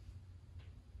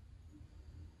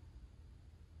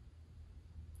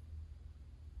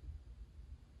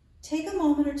 Take a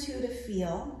moment or two to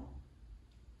feel,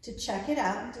 to check it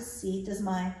out and to see, is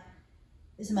my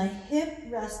hip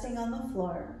resting on the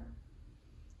floor?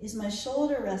 Is my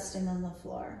shoulder resting on the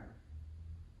floor?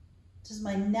 Does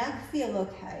my neck feel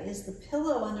okay? Is the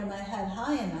pillow under my head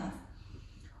high enough?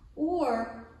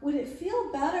 Or would it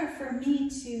feel better for me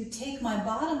to take my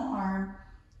bottom arm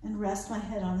and rest my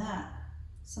head on that?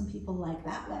 Some people like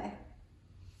that way.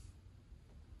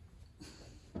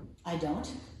 I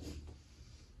don't,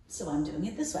 so I'm doing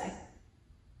it this way.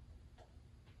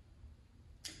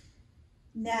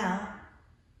 Now,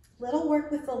 little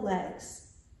work with the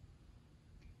legs.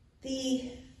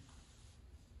 The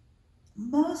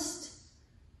most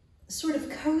sort of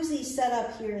cozy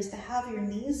setup here is to have your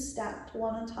knees stacked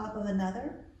one on top of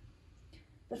another.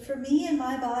 But for me and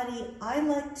my body, I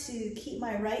like to keep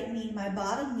my right knee, my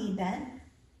bottom knee bent,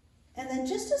 and then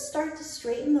just to start to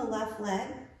straighten the left leg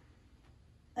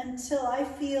until I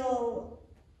feel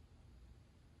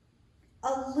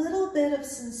a little bit of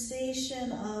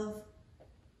sensation of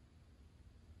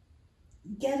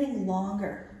getting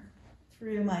longer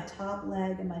through my top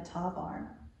leg and my top arm.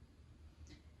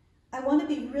 I want to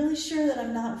be really sure that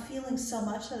I'm not feeling so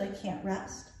much that I can't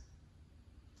rest.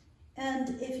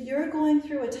 And if you're going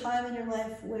through a time in your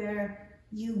life where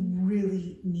you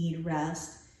really need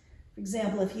rest, for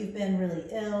example, if you've been really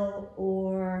ill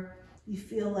or you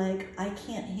feel like I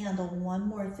can't handle one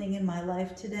more thing in my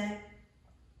life today,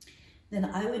 then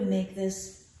I would make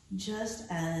this just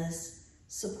as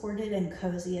supported and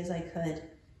cozy as I could.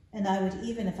 And I would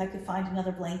even, if I could find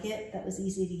another blanket that was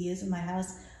easy to use in my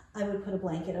house, I would put a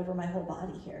blanket over my whole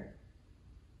body here.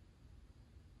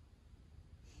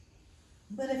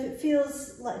 But if it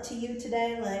feels like to you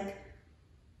today like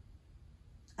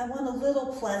I want a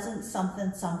little pleasant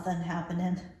something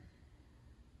happening,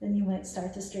 then you might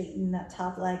start to straighten that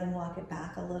top leg and walk it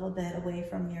back a little bit away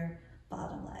from your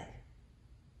bottom leg.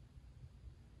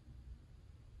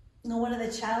 Now, one of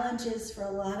the challenges for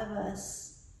a lot of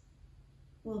us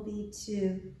will be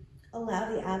to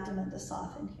allow the abdomen to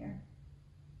soften here.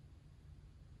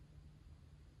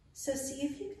 So see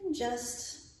if you can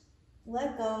just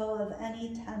let go of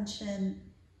any tension.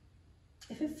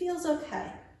 If it feels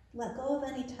okay, let go of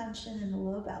any tension in the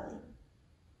low belly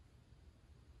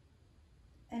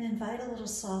and invite a little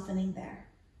softening there.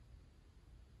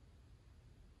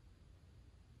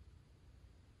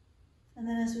 And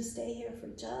then as we stay here for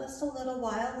just a little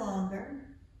while longer,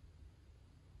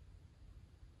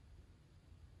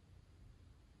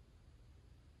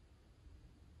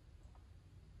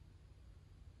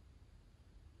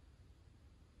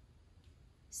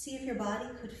 see if your body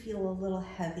could feel a little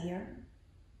heavier.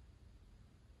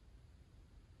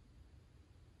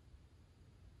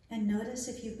 And notice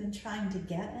if you've been trying to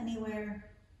get anywhere.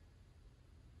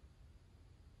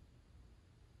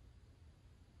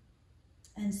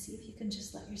 And see if you can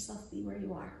just let yourself be where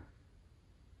you are.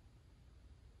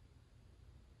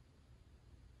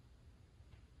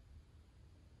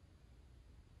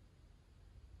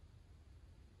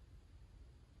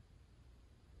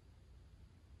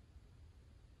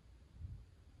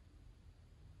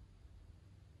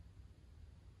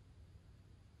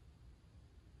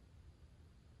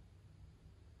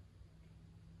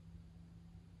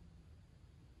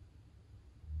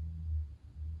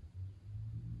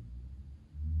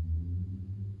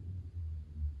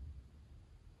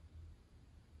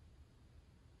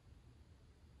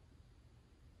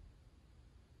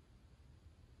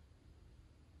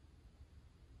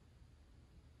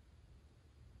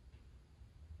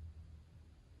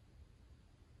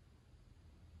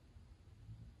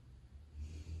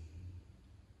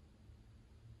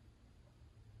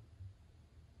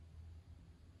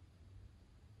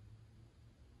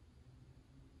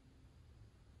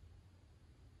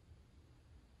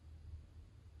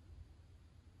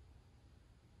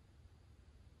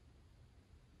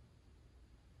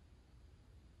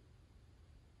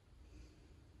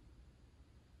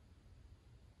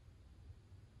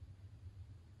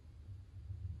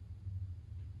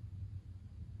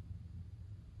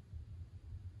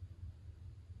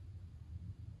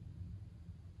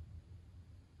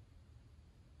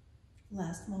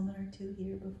 Last moment or two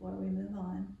here before we move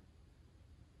on.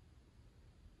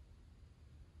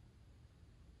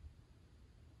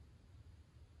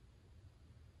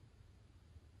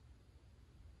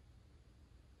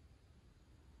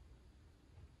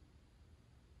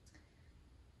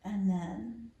 And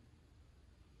then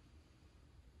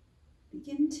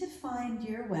begin to find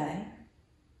your way.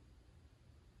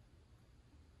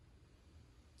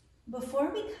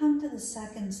 Before we come to the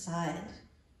second side,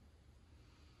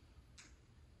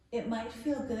 it might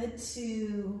feel good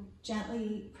to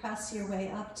gently press your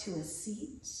way up to a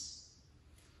seat.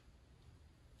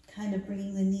 Kind of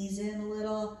bringing the knees in a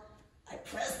little. I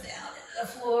press down into the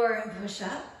floor and push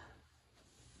up.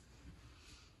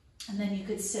 And then you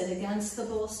could sit against the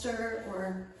bolster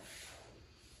or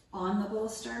on the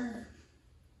bolster.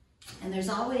 And there's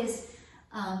always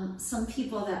some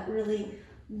people that really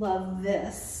love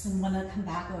this and want to come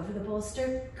back over the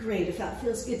bolster. Great, if that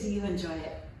feels good to you, enjoy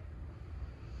it.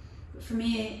 But for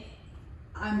me,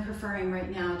 I'm preferring right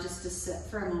now just to sit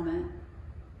for a moment.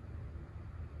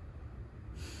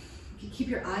 You can keep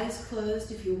your eyes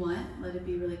closed if you want, let it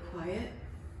be really quiet.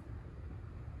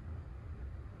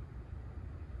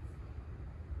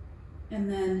 And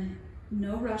then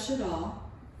no rush at all.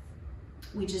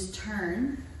 We just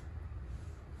turn.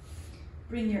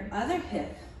 Bring your other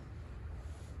hip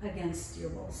against your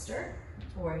bolster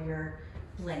or your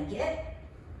blanket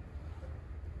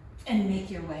and make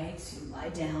your way to lie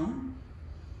down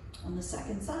on the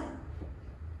second side.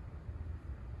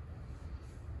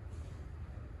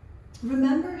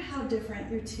 Remember how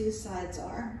different your two sides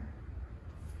are.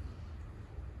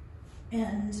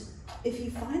 And if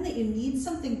you find that you need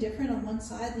something different on one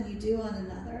side than you do on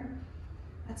another,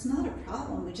 that's not a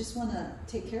problem. We just want to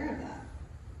take care of that.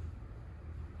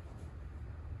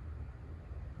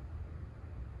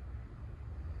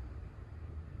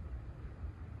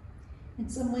 In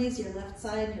some ways, your left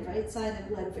side and your right side have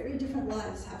led very different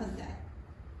lives, haven't they?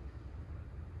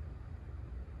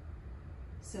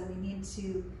 So we need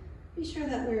to be sure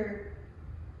that we're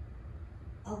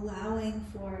allowing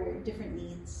for different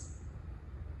needs.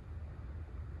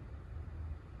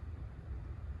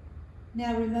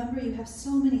 Now remember, you have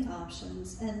so many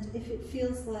options, and if it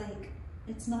feels like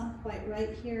it's not quite right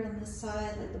here on this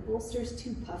side, like the bolster's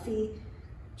too puffy,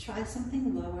 try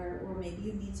something lower, or maybe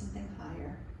you need something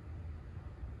higher.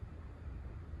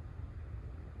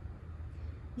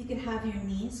 You could have your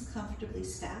knees comfortably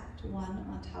stacked, one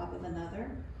on top of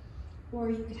another, or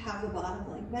you could have the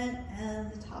bottom leg bent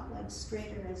and the top leg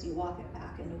straighter as you walk it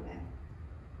back and away.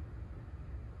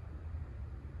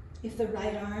 If the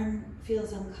right arm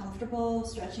feels uncomfortable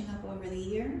stretching up over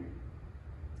the ear,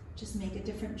 just make a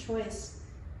different choice.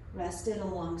 Rest it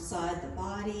alongside the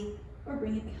body or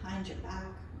bring it behind your back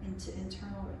into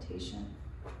internal rotation.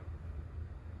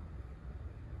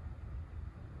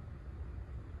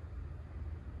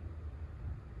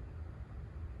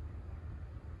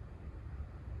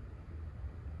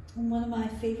 And one of my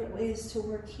favorite ways to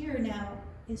work here now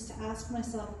is to ask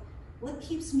myself, what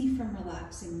keeps me from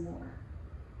relaxing more?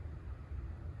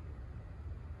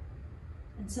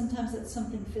 And sometimes it's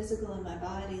something physical in my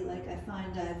body, like I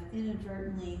find I've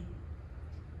inadvertently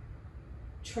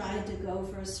tried to go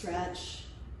for a stretch,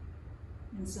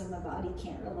 and so my body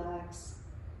can't relax.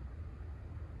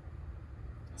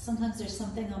 Sometimes there's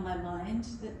something on my mind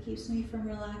that keeps me from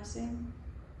relaxing.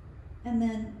 And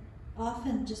then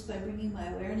often just by bringing my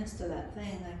awareness to that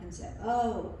thing, I can say,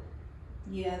 oh,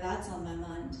 yeah, that's on my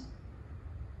mind.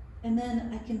 And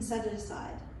then I can set it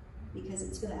aside because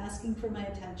it's been asking for my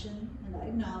attention and I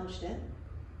acknowledged it.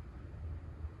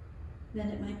 Then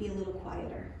it might be a little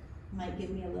quieter, it might give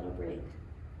me a little break.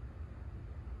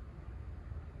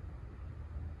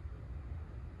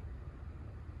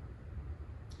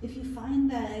 If you find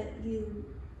that you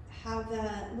have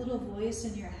that little voice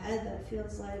in your head that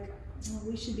feels like, oh,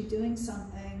 we should be doing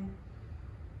something,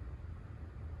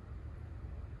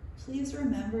 please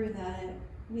remember that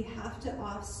we have to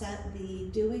offset the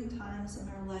doing times in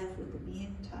our life with the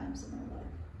being times in our life.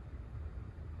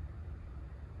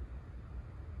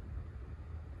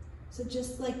 So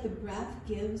just like the breath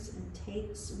gives and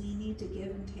takes, we need to give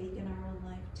and take in our own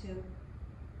life too.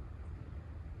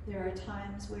 There are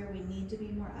times where we need to be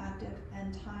more active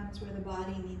and times where the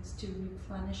body needs to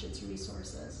replenish its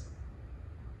resources.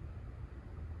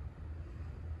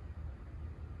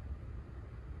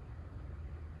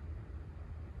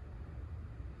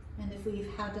 And if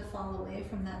we've had to fall away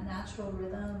from that natural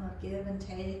rhythm of give and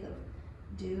take, of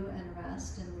do and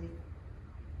rest, and we've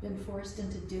been forced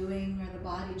into doing, or the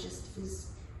body just is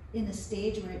in a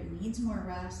stage where it needs more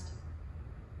rest,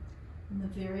 then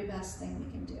the very best thing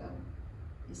we can do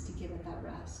is to give it that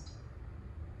rest.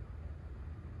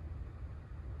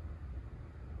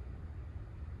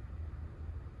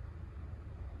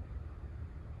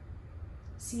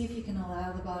 See if you can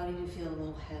allow the body to feel a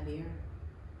little heavier.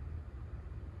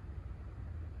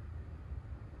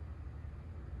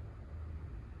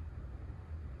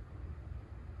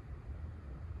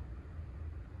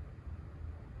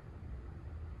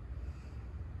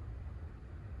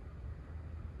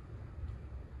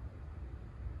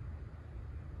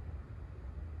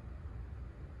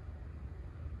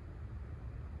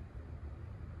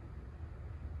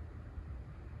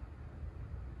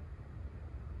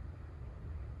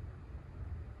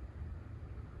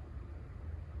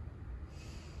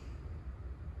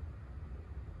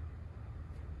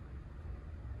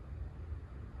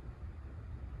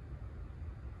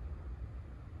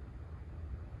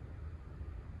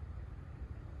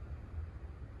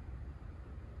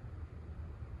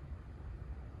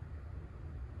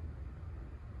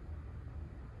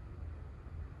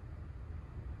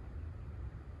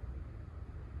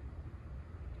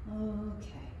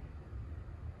 Okay.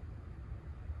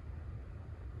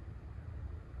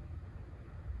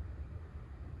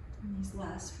 In these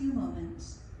last few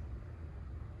moments,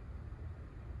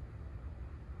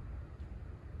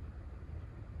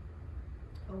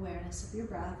 awareness of your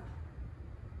breath.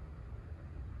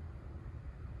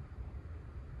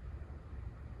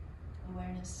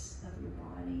 Awareness of your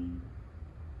body.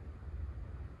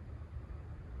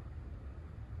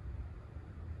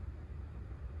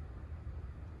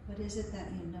 What is it that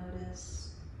you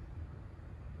notice?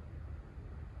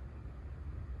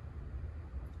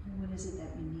 And what is it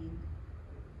that you need?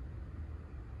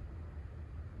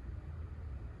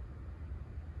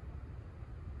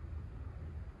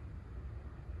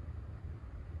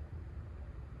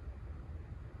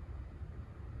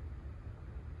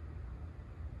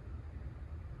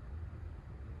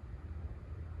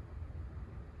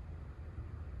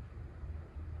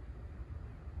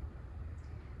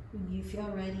 When you feel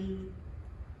ready,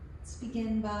 let's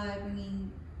begin by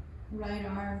bringing right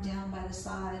arm down by the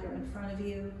side or in front of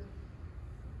you.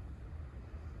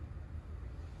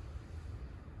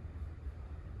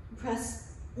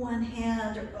 Press one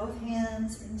hand or both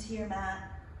hands into your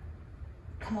mat.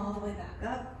 Come all the way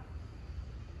back up.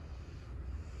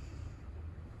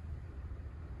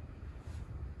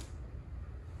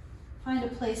 Find a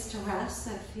place to rest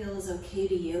that feels okay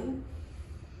to you,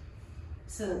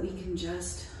 so that we can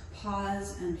just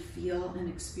pause and feel and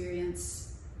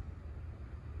experience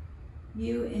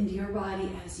you and your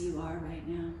body as you are right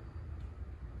now.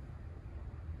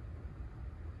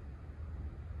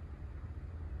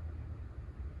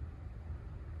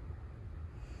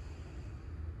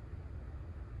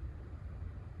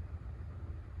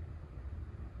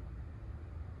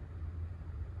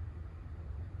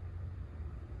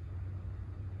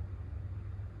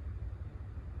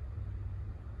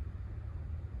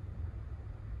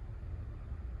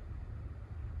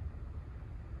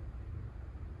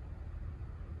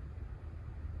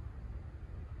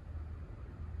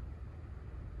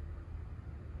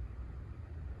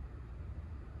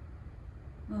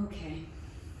 Okay,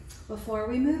 before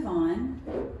we move on,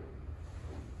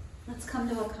 let's come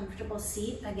to a comfortable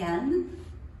seat again.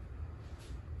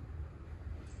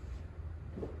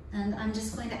 And I'm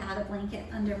just going to add a blanket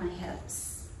under my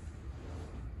hips.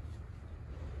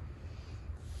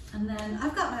 And then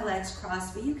I've got my legs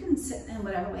crossed, but you can sit in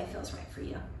whatever way feels right for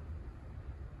you.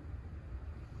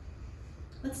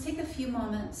 Let's take a few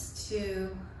moments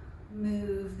to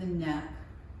move the neck.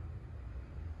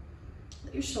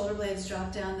 Let your shoulder blades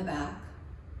drop down the back.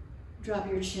 Drop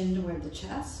your chin toward the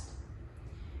chest.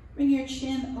 Bring your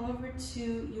chin over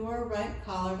to your right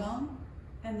collarbone,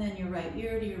 and then your right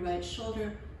ear to your right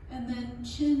shoulder, and then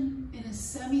chin in a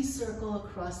semicircle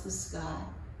across the sky.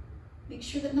 Make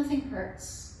sure that nothing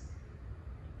hurts.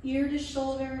 Ear to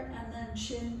shoulder, and then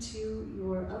chin to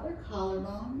your other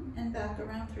collarbone, and back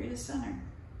around through to center.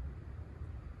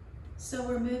 So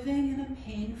we're moving in a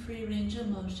pain-free range of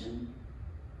motion.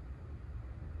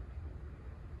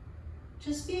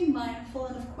 Just being mindful,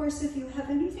 and of course, if you have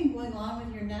anything going on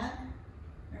with your neck,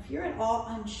 or if you're at all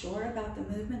unsure about the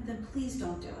movement, then please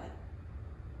don't do it.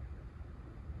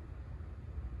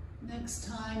 Next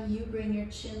time you bring your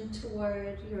chin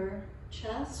toward your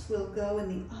chest, we'll go in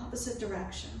the opposite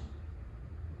direction.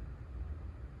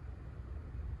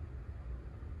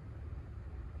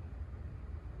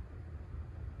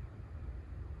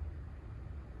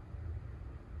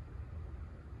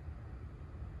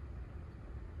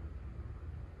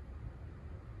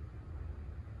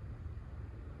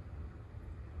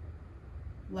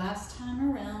 Last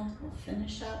time around, we'll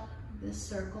finish up this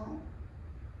circle.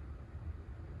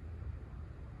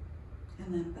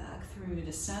 And then back through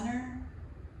to center.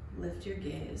 Lift your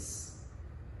gaze.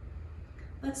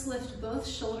 Let's lift both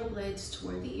shoulder blades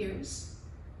toward the ears.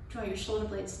 Draw your shoulder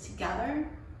blades together.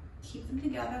 Keep them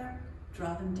together.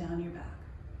 Draw them down your back.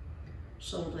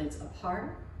 Shoulder blades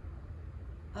apart.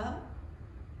 Up.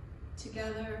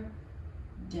 Together.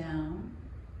 Down.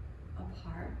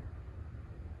 Apart.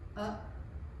 Up.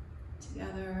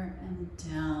 Together and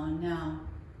down. Now,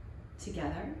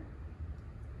 together,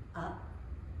 up,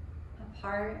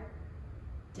 apart,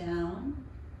 down,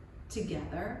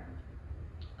 together,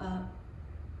 up,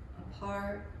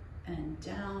 apart, and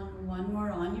down. One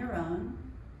more on your own.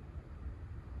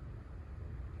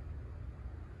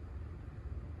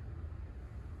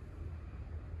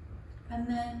 And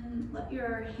then let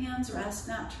your hands rest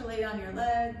naturally on your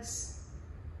legs.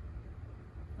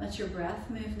 Let your breath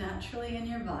move naturally in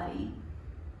your body.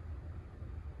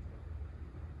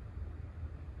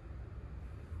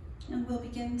 And we'll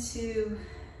begin to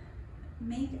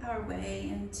make our way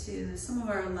into some of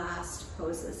our last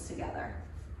poses together.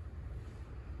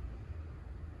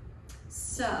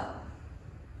 So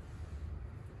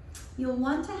you'll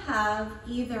want to have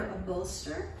either a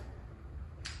bolster,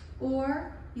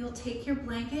 or you'll take your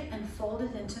blanket and fold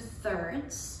it into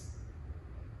thirds.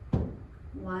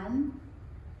 1,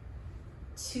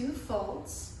 2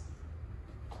 folds.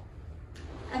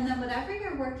 And then whatever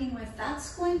you're working with,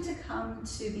 that's going to come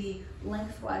to be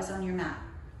lengthwise on your mat.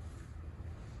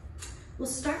 We'll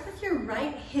start with your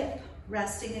right hip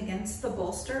resting against the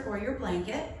bolster or your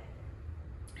blanket.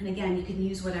 And again, you can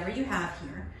use whatever you have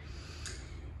here.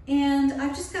 And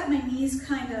I've just got my knees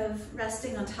kind of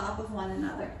resting on top of one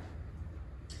another.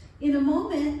 In a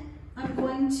moment, I'm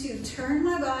going to turn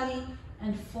my body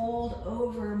and fold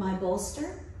over my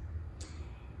bolster.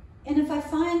 And if I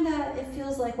find that it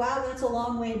feels like, wow, that's a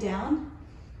long way down,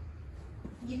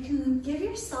 you can give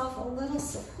yourself a little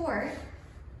support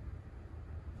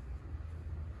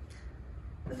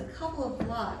with a couple of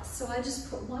blocks. So I just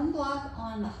put one block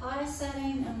on the high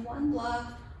setting and one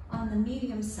block on the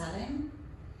medium setting,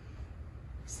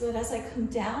 so that as I come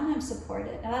down, I'm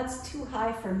supported. Now that's too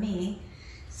high for me,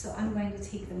 so I'm going to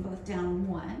take them both down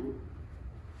 1.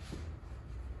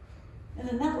 And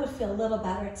then that would feel a little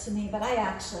better to me, but I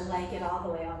actually like it all the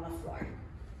way on the floor.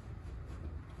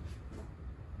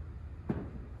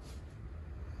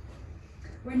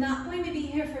 We're not going to be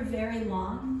here for very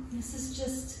long. This is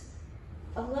just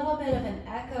a little bit of an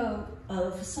echo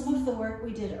of some of the work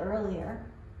we did earlier.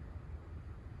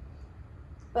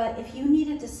 But if you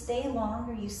needed to stay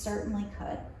longer, you certainly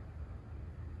could.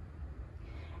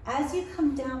 As you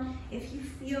come down, if you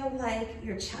feel like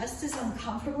your chest is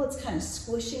uncomfortable, it's kind of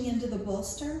squishing into the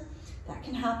bolster, that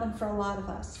can happen for a lot of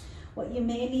us. What you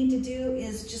may need to do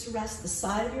is just rest the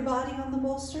side of your body on the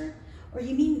bolster, or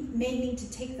you may need to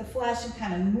take the flesh and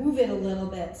kind of move it a little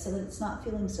bit so that it's not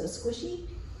feeling so squishy.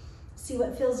 See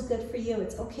what feels good for you.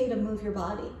 It's okay to move your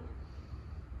body.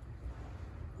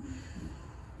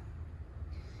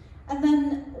 And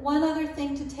then one other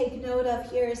thing to take note of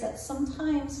here is that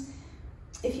sometimes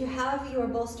if you have your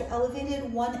bolster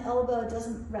elevated, one elbow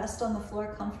doesn't rest on the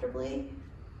floor comfortably.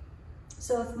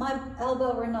 So if my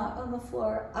elbow were not on the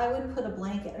floor, I would put a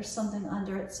blanket or something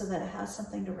under it so that it has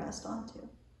something to rest onto.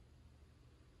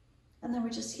 And then we're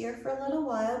just here for a little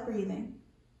while, breathing.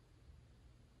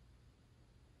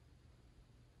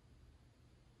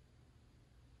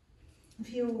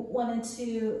 If you wanted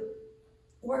to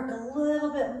work a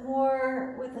little bit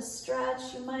more with a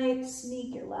stretch, you might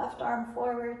sneak your left arm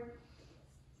forward.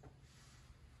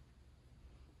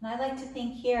 And I like to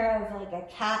think here of like a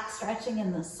cat stretching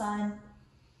in the sun.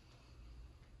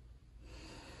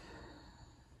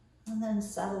 And then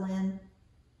settle in.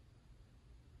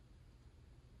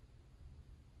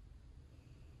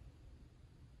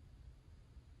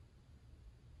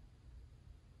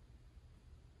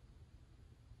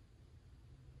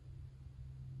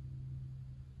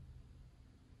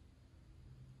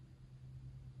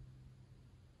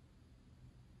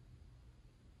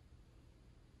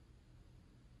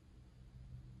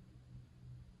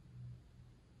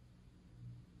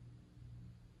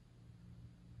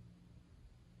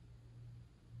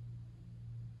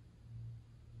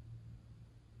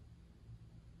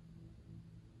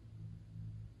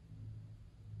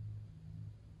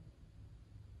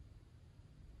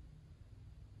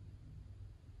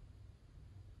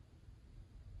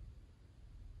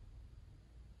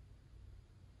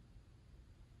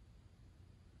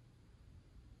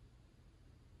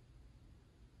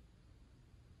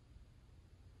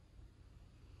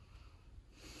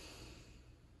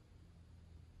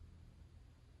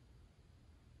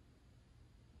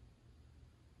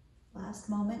 Last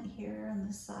moment here on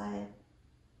the side.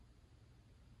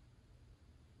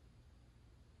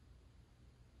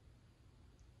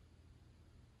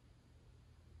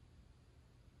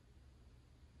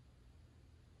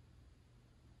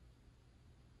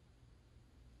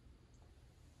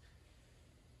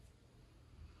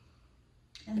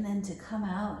 And then to come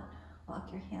out, walk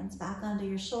your hands back onto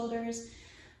your shoulders,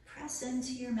 press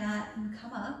into your mat and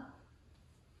come up.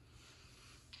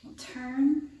 We'll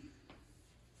turn.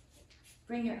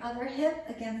 Bring your other hip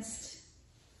against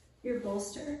your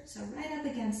bolster, so right up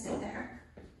against it there.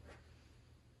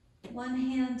 One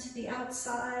hand to the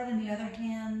outside and the other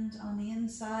hand on the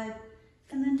inside,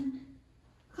 and then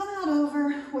come out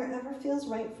over wherever feels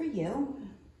right for you.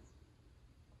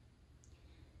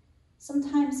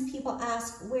 Sometimes people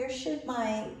ask, where should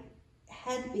my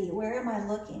head be? Where am I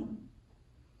looking?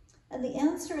 And the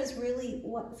answer is really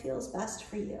what feels best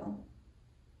for you.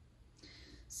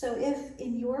 So if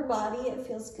in your body it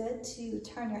feels good to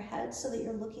turn your head so that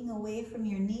you're looking away from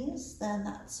your knees, then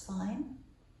that's fine.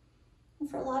 And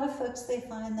for a lot of folks, they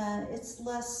find that it's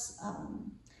less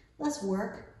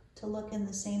work to look in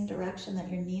the same direction that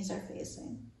your knees are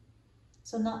facing.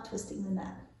 So not twisting the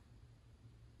neck.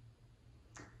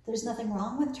 There's nothing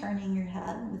wrong with turning your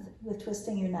head, with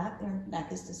twisting your neck. Your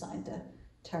neck is designed to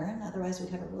turn, otherwise we'd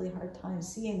have a really hard time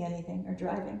seeing anything or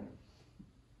driving.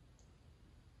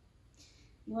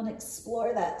 You want to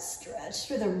explore that stretch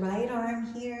for the right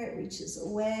arm here. It reaches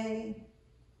away.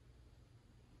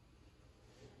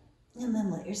 And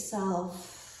then let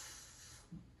yourself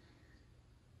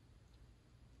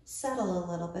settle a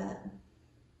little bit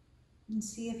and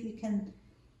see if you can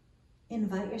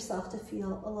invite yourself to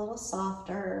feel a little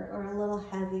softer or a little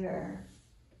heavier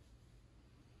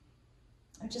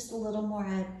or just a little more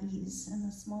at ease in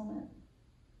this moment.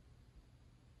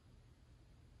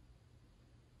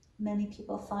 Many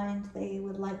people find they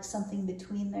would like something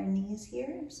between their knees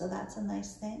here, so that's a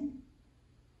nice thing.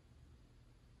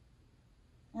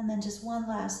 And then just one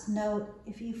last note,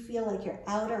 if you feel like your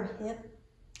outer hip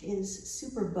is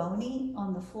super bony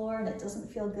on the floor and it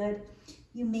doesn't feel good,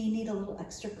 you may need a little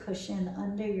extra cushion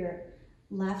under your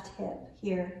left hip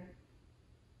here.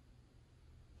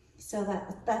 So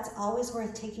that's always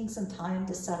worth taking some time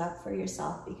to set up for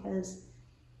yourself, because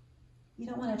you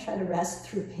don't want to try to rest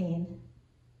through pain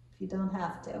if you don't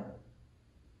have to.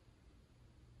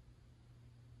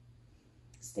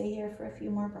 Stay here for a few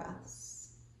more breaths.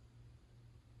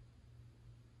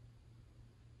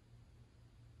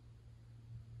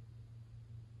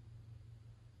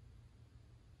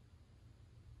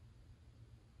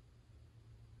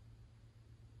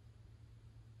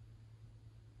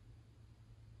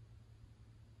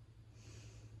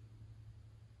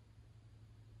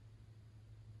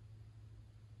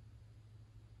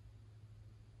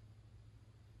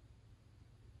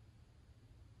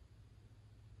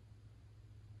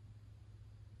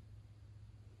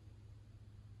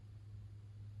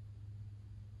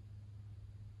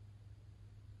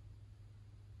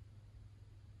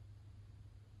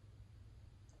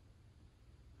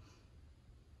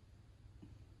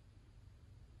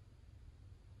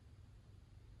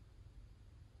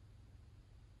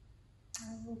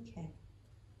 Okay.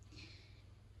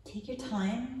 Take your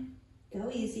time, go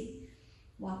easy,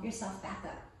 walk yourself back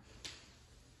up.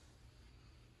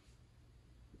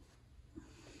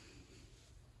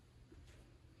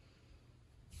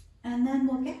 And then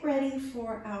we'll get ready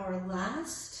for our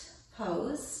last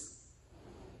pose,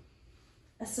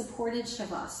 a supported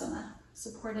Shavasana,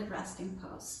 supported resting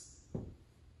pose.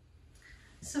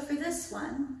 So for this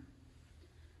one,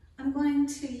 I'm going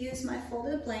to use my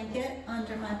folded blanket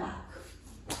under my back.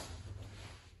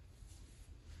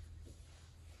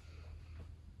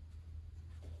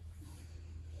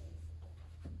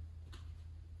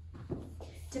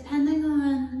 Depending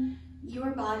on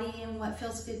your body and what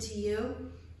feels good to you,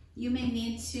 you may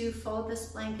need to fold this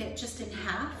blanket just in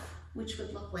half, which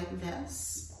would look like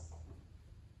this.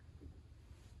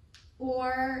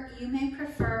 Or you may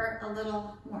prefer a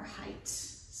little more height.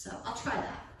 So I'll try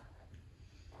that.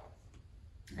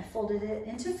 I folded it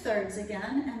into thirds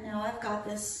again, and now I've got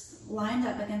this lined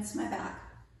up against my back.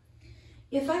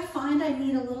 If I find I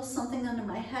need a little something under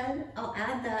my head, I'll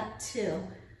add that too.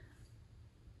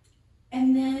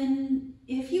 And then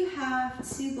if you have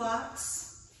 2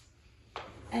 blocks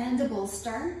and a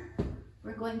bolster,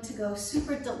 we're going to go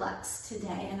super deluxe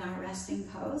today in our resting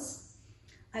pose.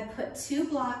 I put 2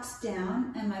 blocks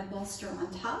down and my bolster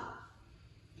on top.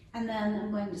 And then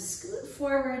I'm going to scoot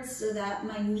forward so that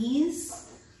my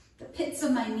knees, the pits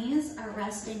of my knees are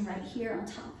resting right here on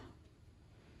top.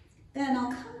 Then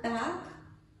I'll come back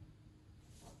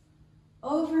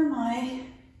over my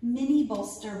mini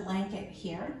bolster blanket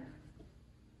here.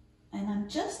 And I'm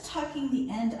just tucking the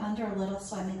end under a little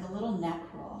so I make a little neck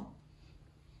roll.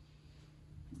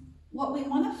 What we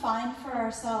want to find for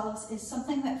ourselves is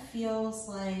something that feels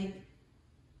like,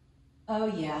 oh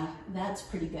yeah, that's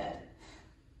pretty good.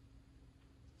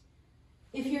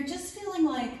 If you're just feeling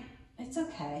like, it's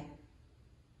okay,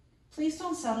 please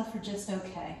don't settle for just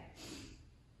okay.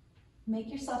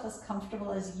 Make yourself as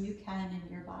comfortable as you can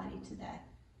in your body today.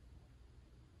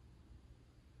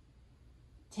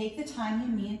 Take the time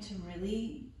you need to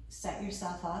really set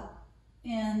yourself up.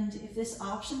 And if this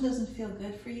option doesn't feel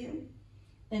good for you,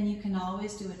 then you can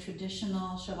always do a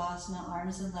traditional Shavasana,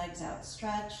 arms and legs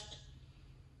outstretched,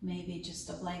 maybe just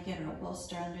a blanket or a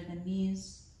bolster under the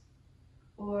knees.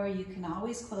 Or you can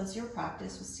always close your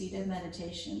practice with seated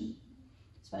meditation,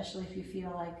 especially if you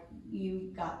feel like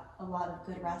you got a lot of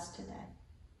good rest today.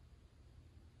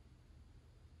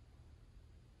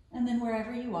 And then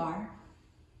wherever you are,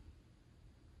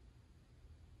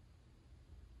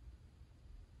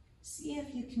 see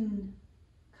if you can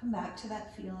come back to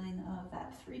that feeling of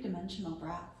that 3-dimensional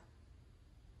breath.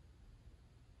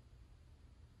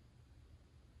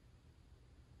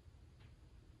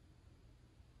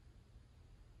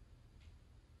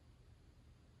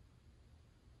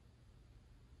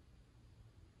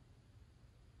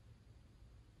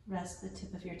 Rest the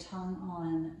tip of your tongue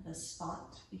on the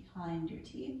spot behind your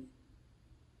teeth.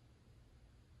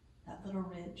 That little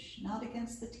ridge, not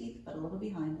against the teeth, but a little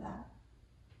behind that.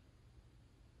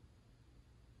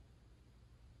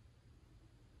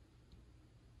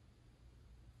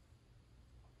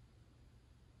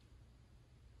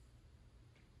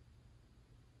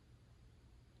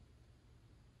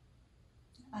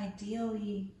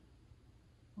 Ideally,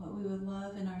 what we would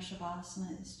love in our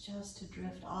Shavasana is just to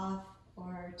drift off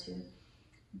or to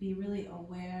be really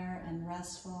aware and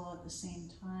restful at the same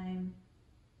time.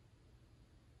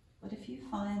 But if you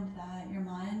find that your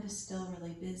mind is still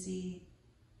really busy,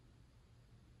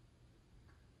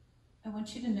 I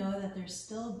want you to know that there's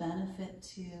still benefit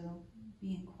to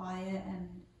being quiet and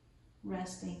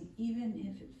resting, even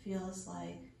if it feels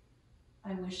like,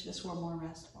 I wish this were more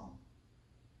restful.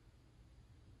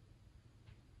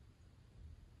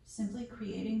 Simply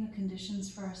creating the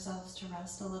conditions for ourselves to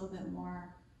rest a little bit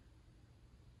more.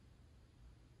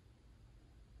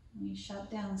 We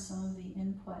shut down some of the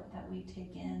input that we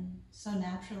take in so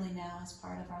naturally now as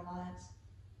part of our lives.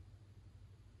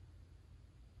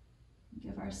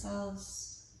 Give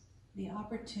ourselves the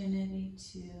opportunity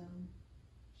to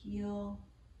heal,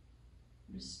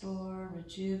 restore,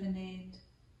 rejuvenate.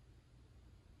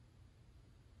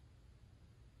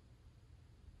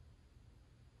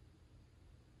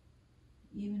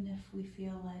 Even if we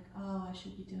feel like, oh, I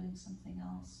should be doing something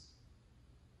else.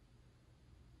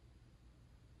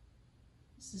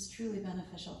 This is truly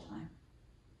beneficial time.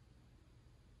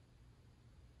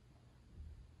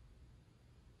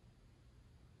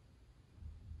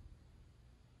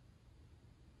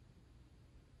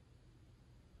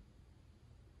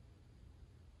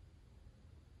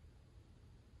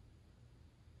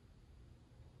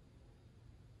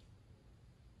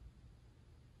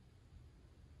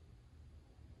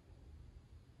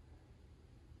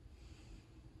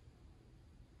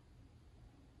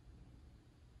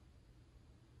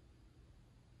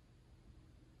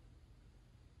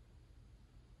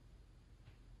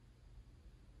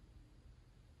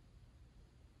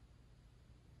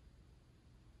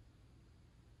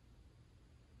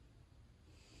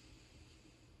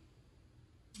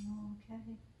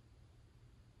 Okay.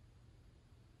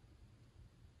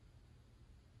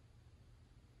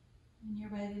 When you're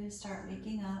ready to start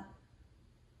waking up,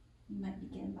 you might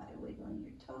begin by wiggling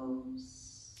your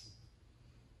toes,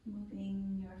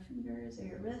 moving your fingers or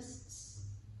your wrists.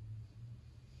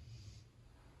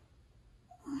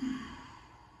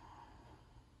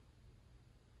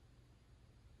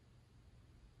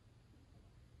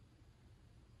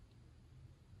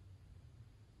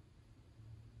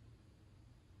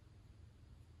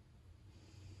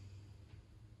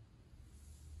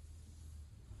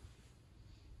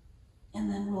 And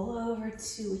then roll over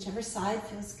to whichever side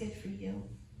feels good for you.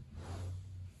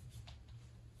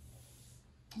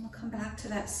 And we'll come back to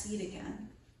that seat again.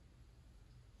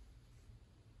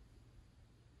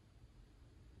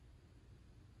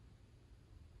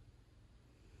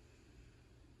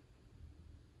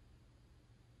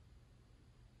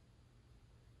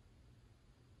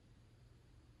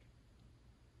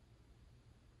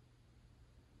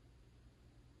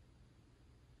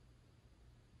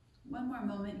 One more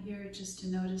moment here just to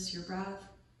notice your breath.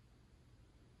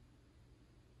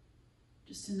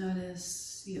 Just to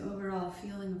notice the overall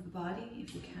feeling of the body,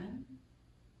 if you can.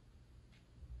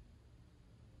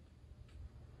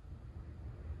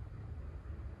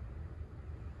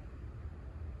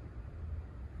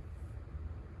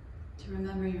 To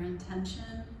remember your intention.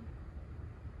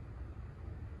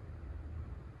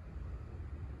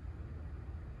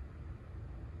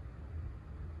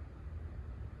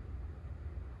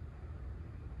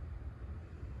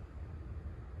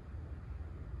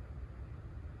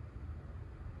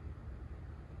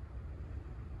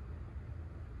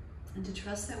 And to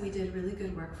trust that we did really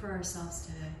good work for ourselves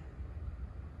today.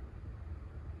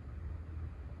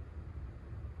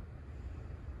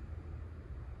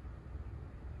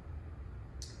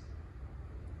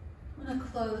 I want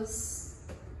to close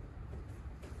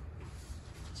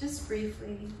just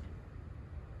briefly.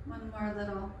 One more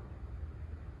little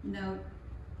note.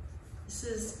 This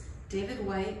is David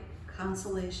White,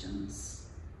 Consolations.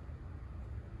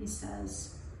 He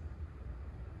says,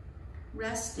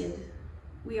 rested,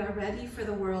 we are ready for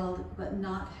the world, but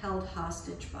not held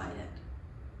hostage by it.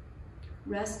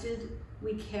 Rested,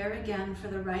 we care again for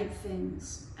the right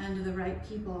things and the right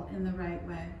people in the right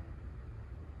way.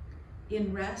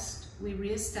 In rest, we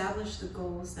reestablish the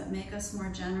goals that make us more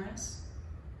generous,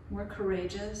 more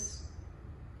courageous,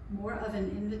 more of an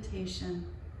invitation,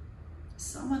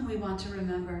 someone we want to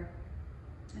remember,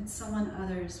 and someone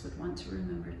others would want to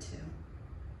remember too.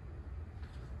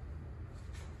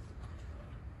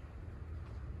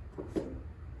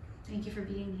 Thank you for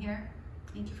being here.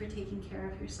 Thank you for taking care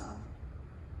of yourself.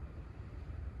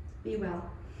 Be well.